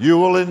 and you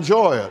will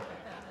enjoy it.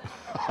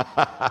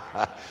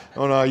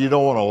 Oh, no, you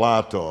don't want to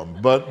lie to them.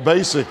 But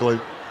basically,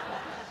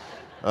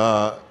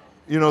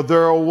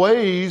 there are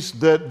ways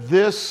that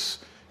this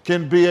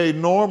can be a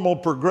normal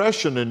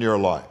progression in your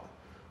life.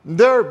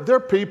 There are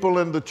people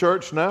in the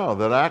church now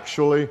that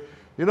actually,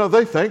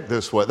 they think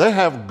this way. They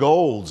have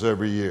goals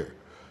every year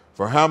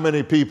for how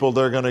many people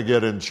they're going to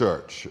get in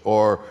church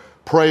or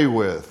pray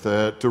with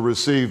to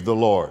receive the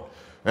Lord.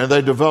 And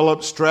they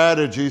develop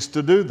strategies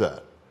to do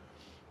that.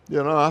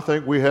 I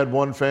think we had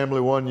one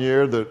family one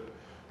year that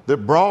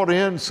brought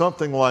in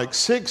something like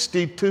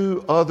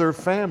 62 other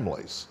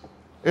families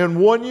in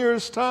 1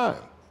 year's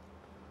time.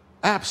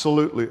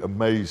 Absolutely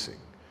amazing.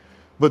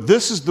 But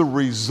this is the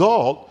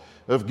result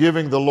of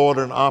giving the Lord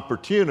an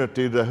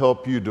opportunity to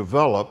help you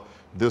develop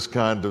this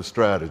kind of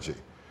strategy.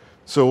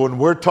 So when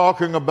we're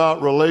talking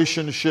about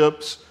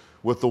relationships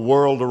with the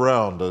world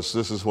around us,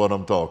 this is what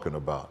I'm talking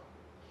about.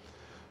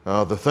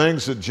 The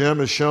things that Jim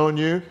has shown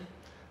you,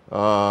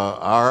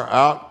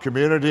 our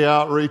community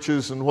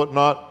outreaches and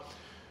whatnot,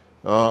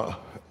 are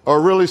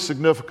really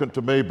significant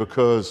to me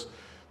because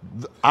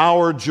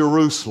our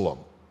Jerusalem,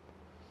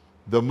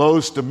 the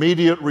most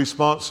immediate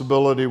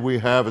responsibility we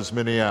have is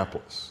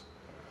Minneapolis.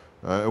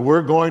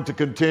 We're going to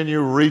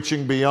continue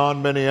reaching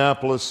beyond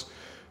Minneapolis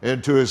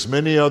into as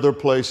many other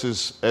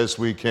places as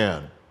we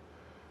can.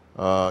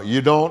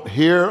 You don't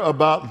hear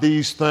about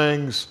these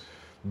things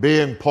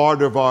being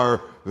part of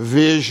our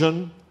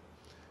vision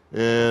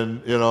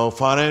and,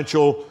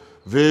 financial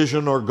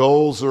vision or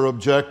goals or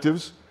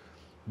objectives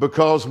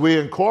because we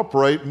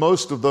incorporate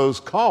most of those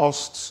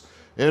costs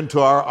into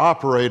our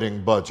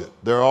operating budget.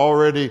 They're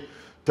already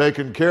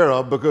taken care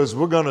of because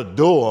we're going to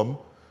do them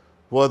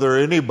whether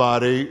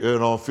anybody,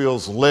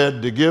 feels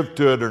led to give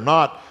to it or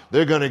not.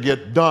 They're going to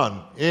get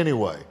done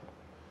anyway.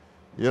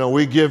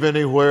 We give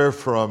anywhere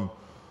from,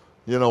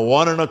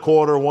 1.25,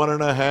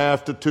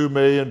 1.5 to 2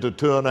 million to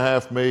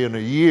 2.5 million a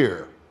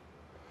year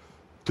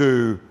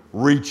to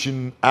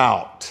reaching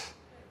out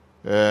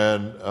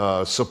and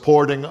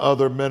supporting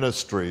other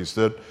ministries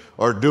that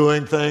are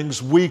doing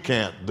things we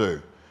can't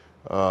do.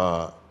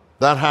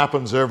 That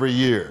happens every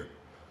year.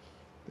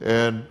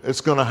 And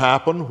it's going to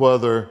happen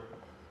whether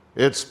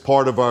it's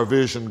part of our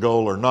vision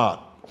goal or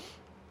not.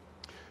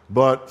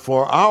 But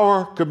for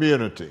our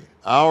community,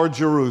 our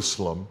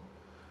Jerusalem,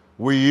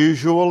 we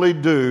usually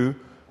do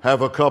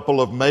have a couple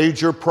of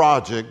major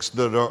projects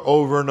that are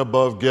over and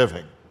above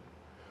giving,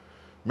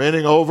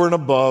 meaning over and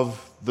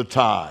above the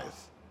tithe.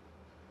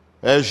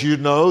 As you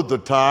know, the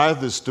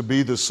tithe is to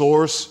be the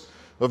source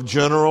of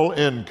general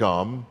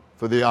income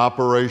for the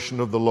operation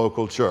of the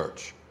local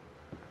church.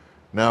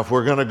 Now, if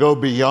we're going to go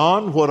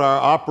beyond what our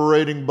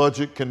operating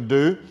budget can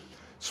do,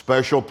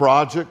 special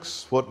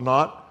projects,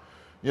 whatnot,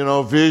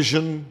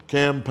 vision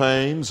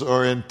campaigns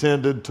are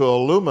intended to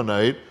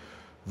illuminate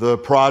the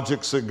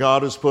projects that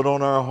God has put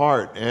on our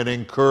heart and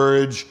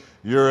encourage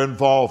your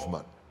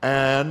involvement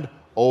and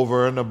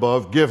over and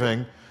above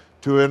giving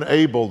to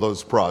enable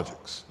those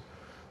projects.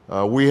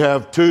 We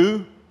have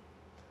two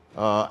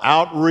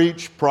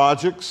outreach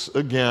projects.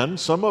 Again,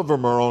 some of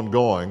them are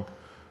ongoing,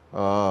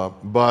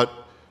 but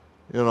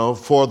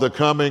for the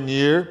coming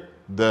year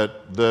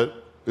that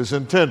is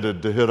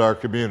intended to hit our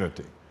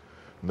community.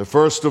 And the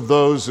first of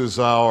those is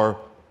our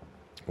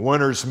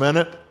Winter's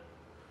Minute.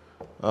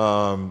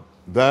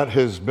 That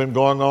has been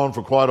going on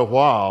for quite a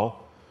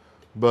while,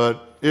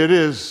 but it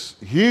is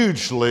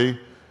hugely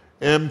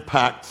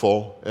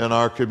impactful in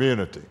our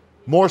community,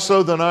 more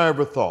so than I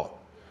ever thought.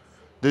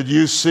 Did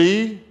you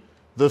see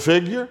the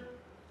figure?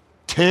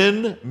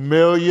 10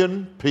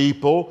 million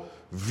people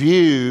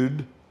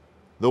viewed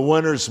the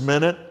Winter's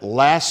Minute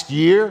last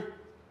year.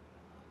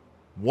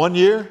 1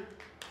 year?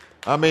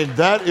 I mean,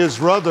 that is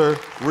rather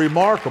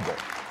remarkable.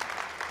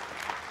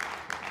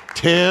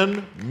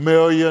 10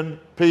 million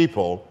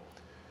people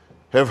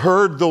have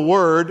heard the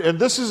word, and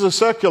this is a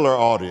secular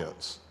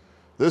audience.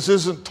 This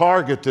isn't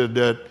targeted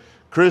at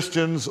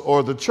Christians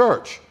or the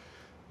church.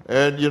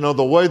 And,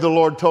 the way the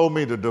Lord told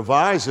me to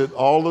devise it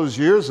all those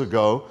years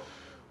ago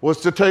was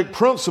to take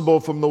principle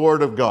from the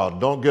Word of God.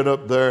 Don't get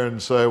up there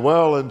and say,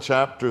 well, in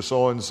chapter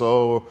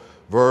so-and-so,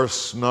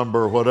 verse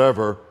number,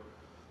 whatever,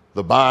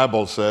 the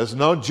Bible says.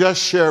 No,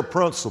 just share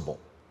principle.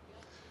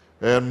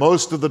 And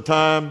most of the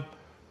time,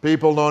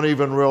 people don't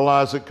even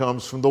realize it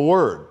comes from the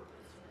Word.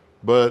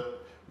 But,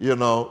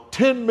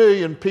 10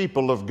 million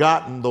people have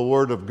gotten the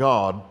Word of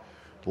God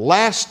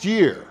last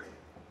year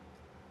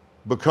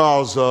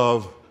because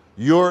of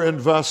your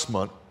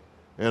investment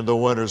in the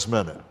Winner's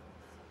Minute.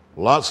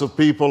 Lots of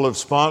people have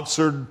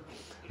sponsored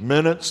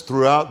minutes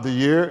throughout the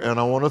year, and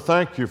I want to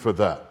thank you for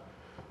that,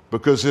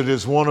 because it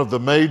is one of the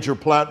major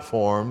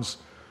platforms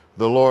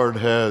the Lord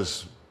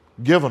has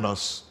given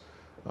us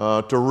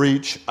to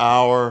reach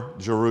our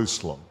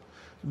Jerusalem.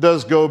 It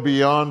does go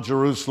beyond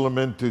Jerusalem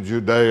into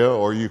Judea,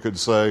 or you could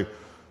say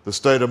the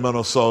state of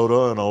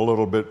Minnesota and a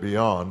little bit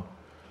beyond.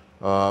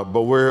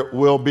 But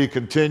we'll be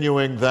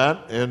continuing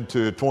that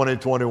into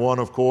 2021,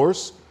 of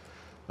course.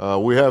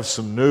 We have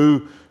some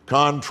new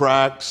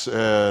contracts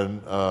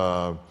and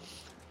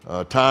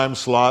time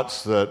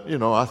slots that,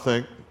 I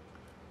think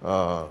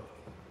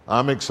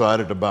I'm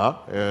excited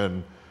about.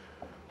 And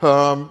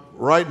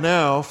right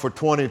now, for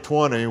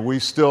 2020, we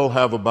still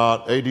have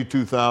about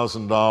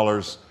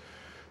 $82,000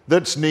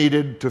 that's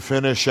needed to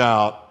finish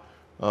out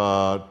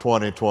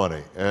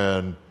 2020.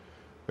 And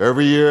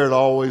every year it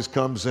always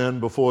comes in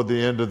before the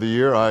end of the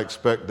year. I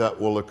expect that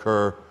will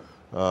occur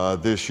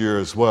this year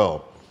as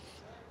well.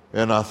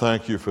 And I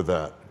thank you for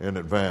that in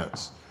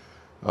advance.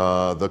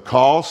 The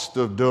cost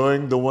of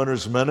doing the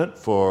Winner's Minute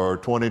for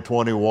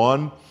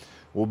 2021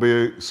 will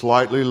be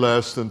slightly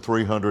less than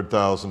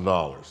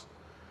 $300,000.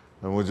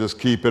 And we'll just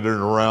keep it in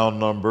a round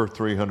number,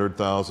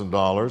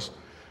 $300,000.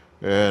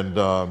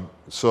 And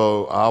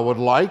so I would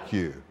like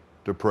you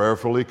to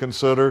prayerfully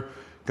consider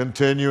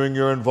continuing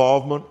your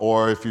involvement,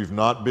 or if you've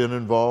not been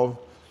involved,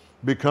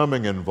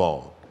 becoming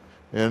involved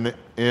in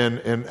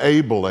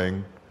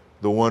enabling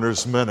the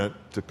Winner's Minute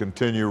to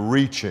continue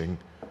reaching.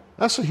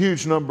 That's a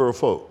huge number of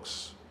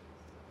folks,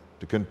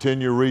 to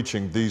continue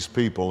reaching these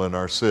people in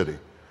our city.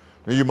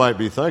 Now, you might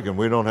be thinking,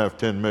 we don't have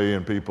 10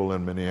 million people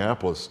in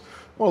Minneapolis.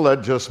 Well,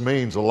 that just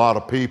means a lot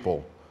of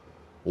people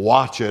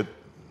watch it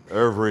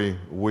every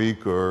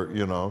week or,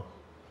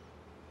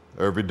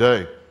 every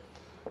day.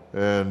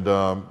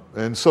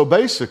 And so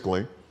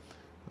basically,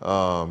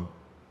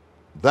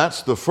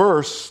 that's the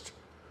first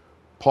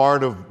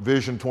part of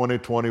Vision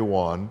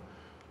 2021,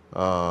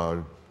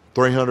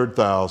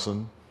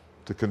 300,000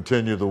 to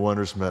continue the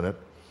Winner's Minute.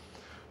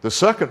 The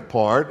second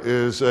part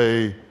is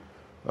a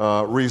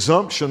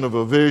resumption of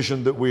a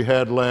vision that we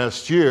had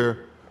last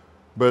year,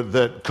 but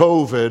that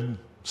COVID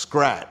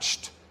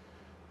scratched.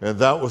 And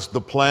that was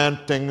the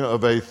planting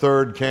of a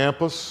third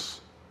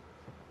campus,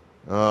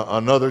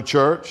 another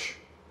church,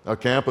 a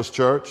campus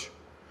church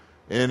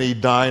in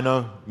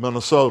Edina,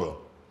 Minnesota.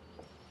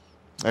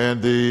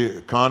 And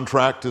the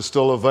contract is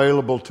still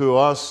available to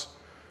us,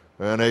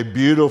 and a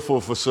beautiful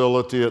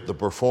facility at the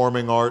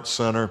Performing Arts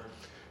Center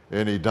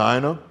in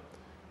Edina.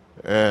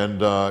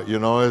 And,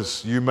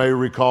 as you may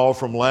recall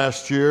from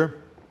last year,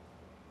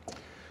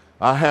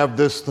 I have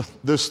this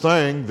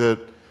thing that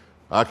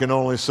I can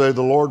only say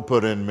the Lord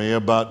put in me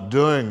about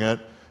doing it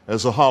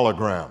as a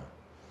hologram.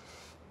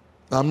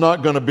 I'm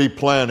not going to be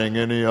planning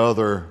any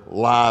other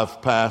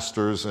live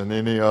pastors and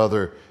any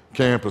other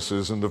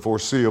campuses in the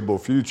foreseeable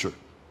future.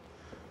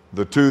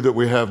 The two that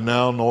we have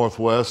now,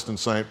 Northwest and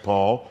St.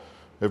 Paul,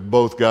 have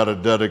both got a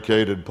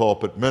dedicated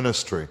pulpit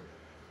ministry.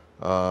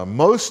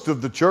 Most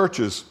of the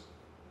churches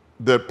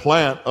that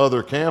plant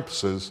other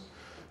campuses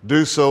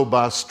do so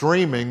by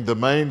streaming the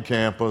main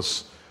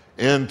campus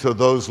into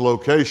those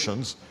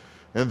locations,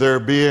 and there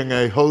being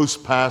a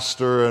host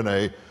pastor and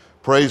a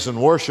praise and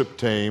worship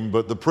team,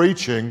 but the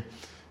preaching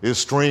is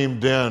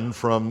streamed in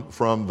from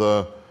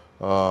the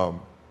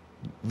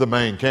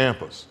main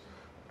campus.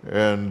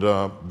 And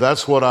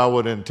that's what I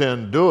would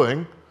intend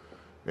doing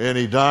in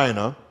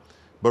Edina.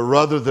 But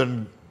rather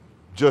than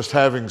just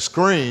having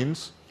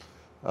screens,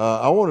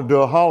 I want to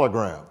do a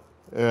hologram.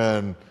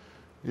 And,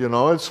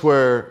 it's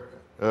where,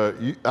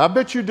 I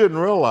bet you didn't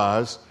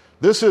realize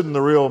this isn't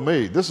the real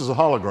me. This is a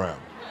hologram.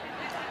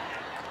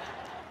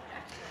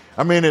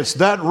 I mean, it's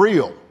that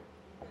real,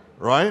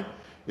 right?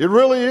 It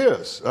really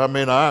is. I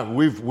mean,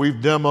 we've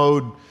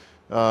demoed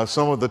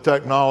some of the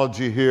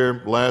technology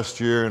here last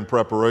year in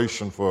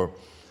preparation for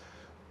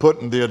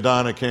putting the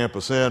Edina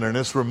campus in, and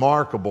it's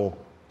remarkable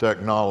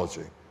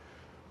technology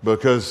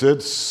because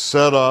it's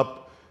set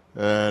up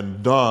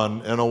and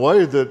done in a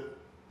way that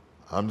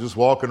I'm just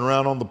walking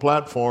around on the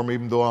platform,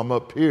 even though I'm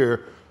up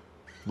here,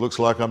 looks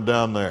like I'm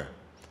down there.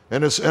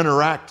 And it's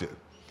interactive.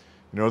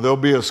 There'll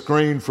be a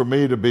screen for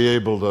me to be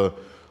able to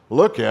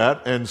look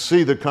at and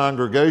see the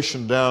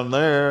congregation down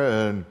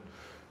there and,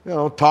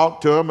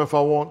 talk to them if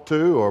I want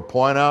to, or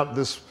point out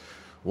this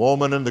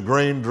woman in the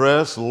green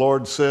dress, the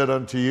Lord said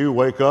unto you,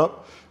 wake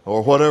up,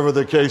 or whatever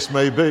the case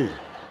may be.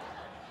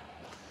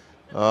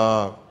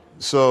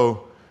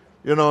 So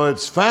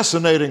it's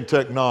fascinating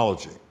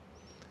technology.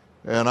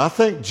 And I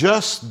think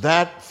just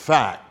that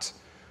fact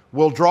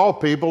will draw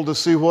people to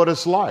see what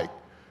it's like.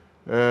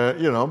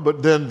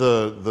 But then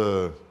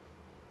the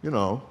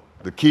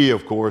key,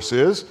 of course,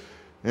 is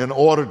in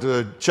order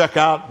to check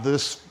out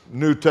this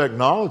new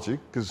technology,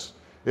 because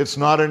it's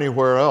not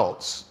anywhere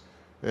else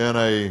in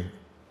a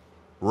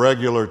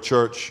regular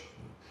church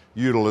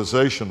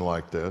utilization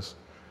like this.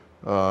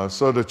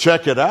 So to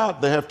check it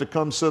out, they have to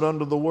come sit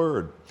under the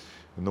Word.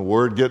 And the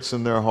Word gets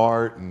in their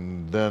heart,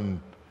 and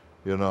then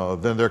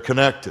they're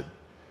connected.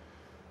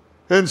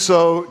 And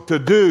so to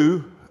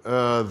do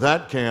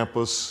that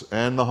campus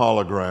and the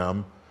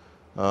hologram,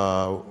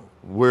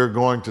 we're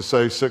going to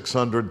say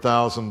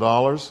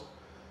 $600,000,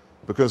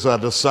 because I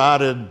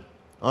decided,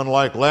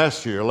 unlike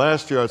last year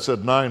I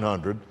said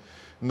 900,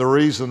 and the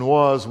reason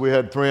was we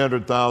had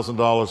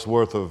 $300,000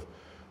 worth of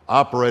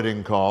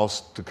operating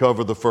costs to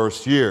cover the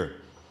first year.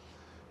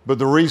 But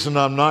the reason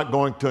I'm not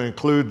going to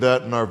include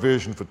that in our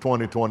vision for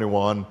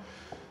 2021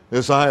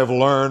 is I have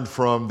learned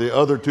from the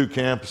other two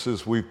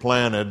campuses we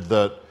planted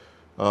that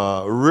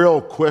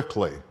real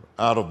quickly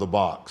out of the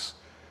box,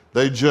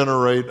 they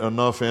generate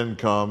enough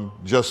income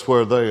just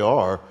where they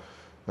are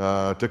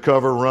to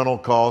cover rental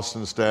costs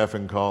and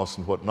staffing costs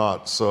and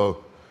whatnot.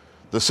 So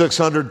the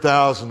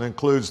 $600,000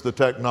 includes the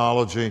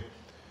technology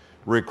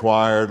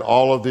required,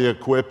 all of the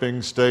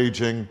equipping,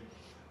 staging,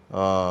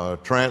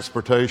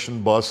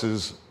 transportation,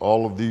 buses,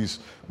 all of these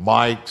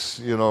mics,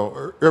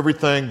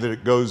 everything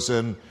that goes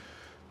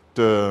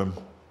into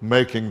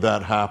making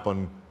that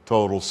happen,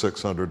 total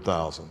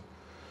 $600,000.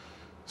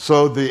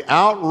 So the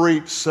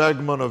outreach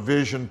segment of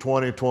Vision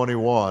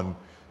 2021,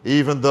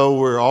 even though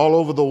we're all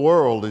over the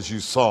world, as you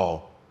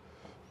saw,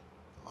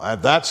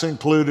 that's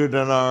included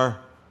in our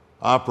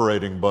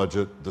operating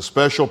budget. The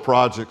special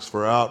projects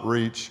for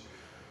outreach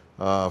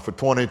for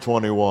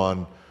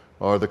 2021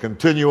 are the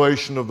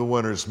continuation of the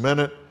Winter's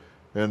Minute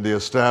and the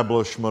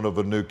establishment of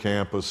a new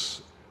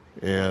campus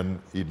in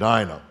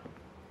Edina.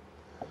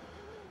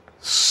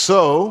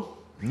 So,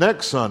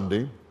 next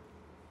Sunday,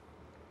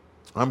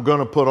 I'm going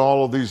to put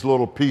all of these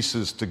little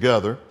pieces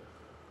together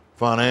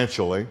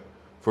financially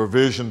for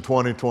Vision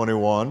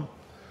 2021.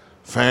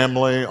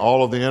 Family,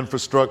 all of the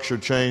infrastructure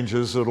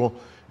changes that'll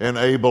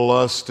enable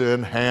us to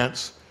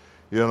enhance,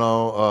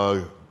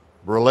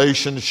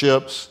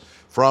 relationships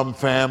from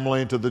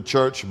family to the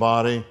church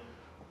body.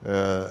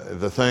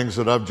 The things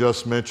that I've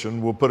just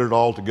mentioned, we'll put it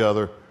all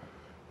together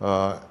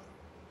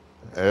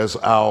as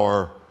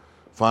our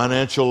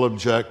financial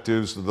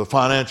objectives, the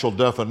financial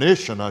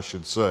definition, I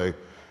should say,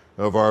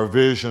 of our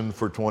vision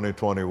for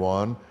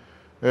 2021,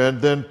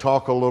 and then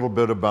talk a little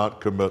bit about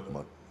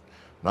commitment.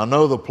 And I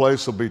know the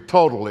place will be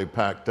totally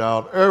packed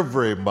out.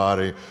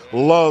 Everybody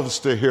loves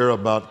to hear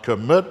about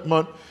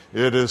commitment.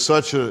 It is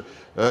such a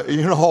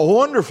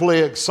wonderfully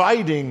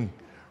exciting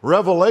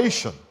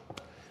revelation.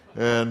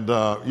 And,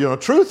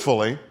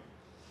 truthfully,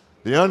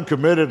 the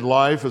uncommitted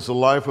life is a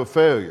life of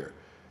failure.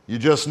 You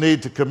just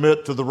need to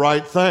commit to the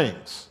right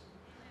things.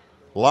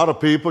 A lot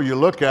of people, you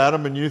look at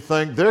them and you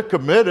think they're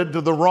committed to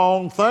the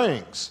wrong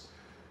things.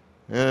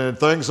 And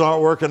things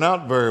aren't working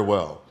out very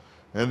well.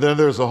 And then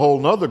there's a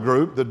whole other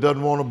group that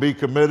doesn't want to be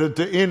committed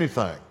to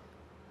anything.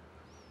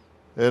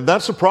 And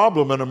that's a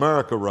problem in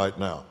America right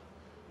now.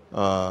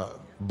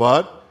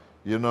 But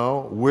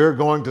we're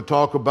going to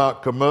talk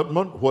about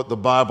commitment, what the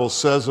Bible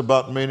says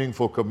about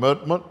meaningful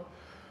commitment,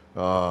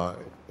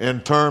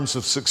 in terms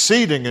of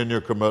succeeding in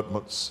your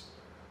commitments,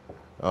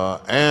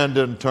 and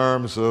in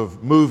terms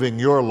of moving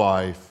your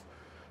life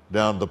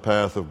down the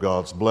path of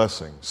God's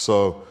blessing.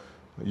 So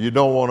you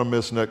don't want to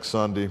miss next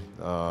Sunday.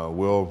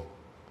 We'll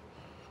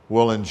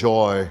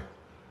enjoy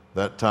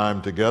that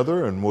time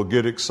together, and we'll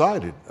get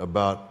excited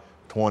about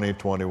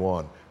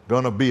 2021.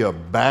 Going to be a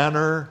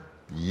banner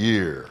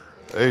year.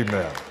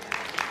 Amen.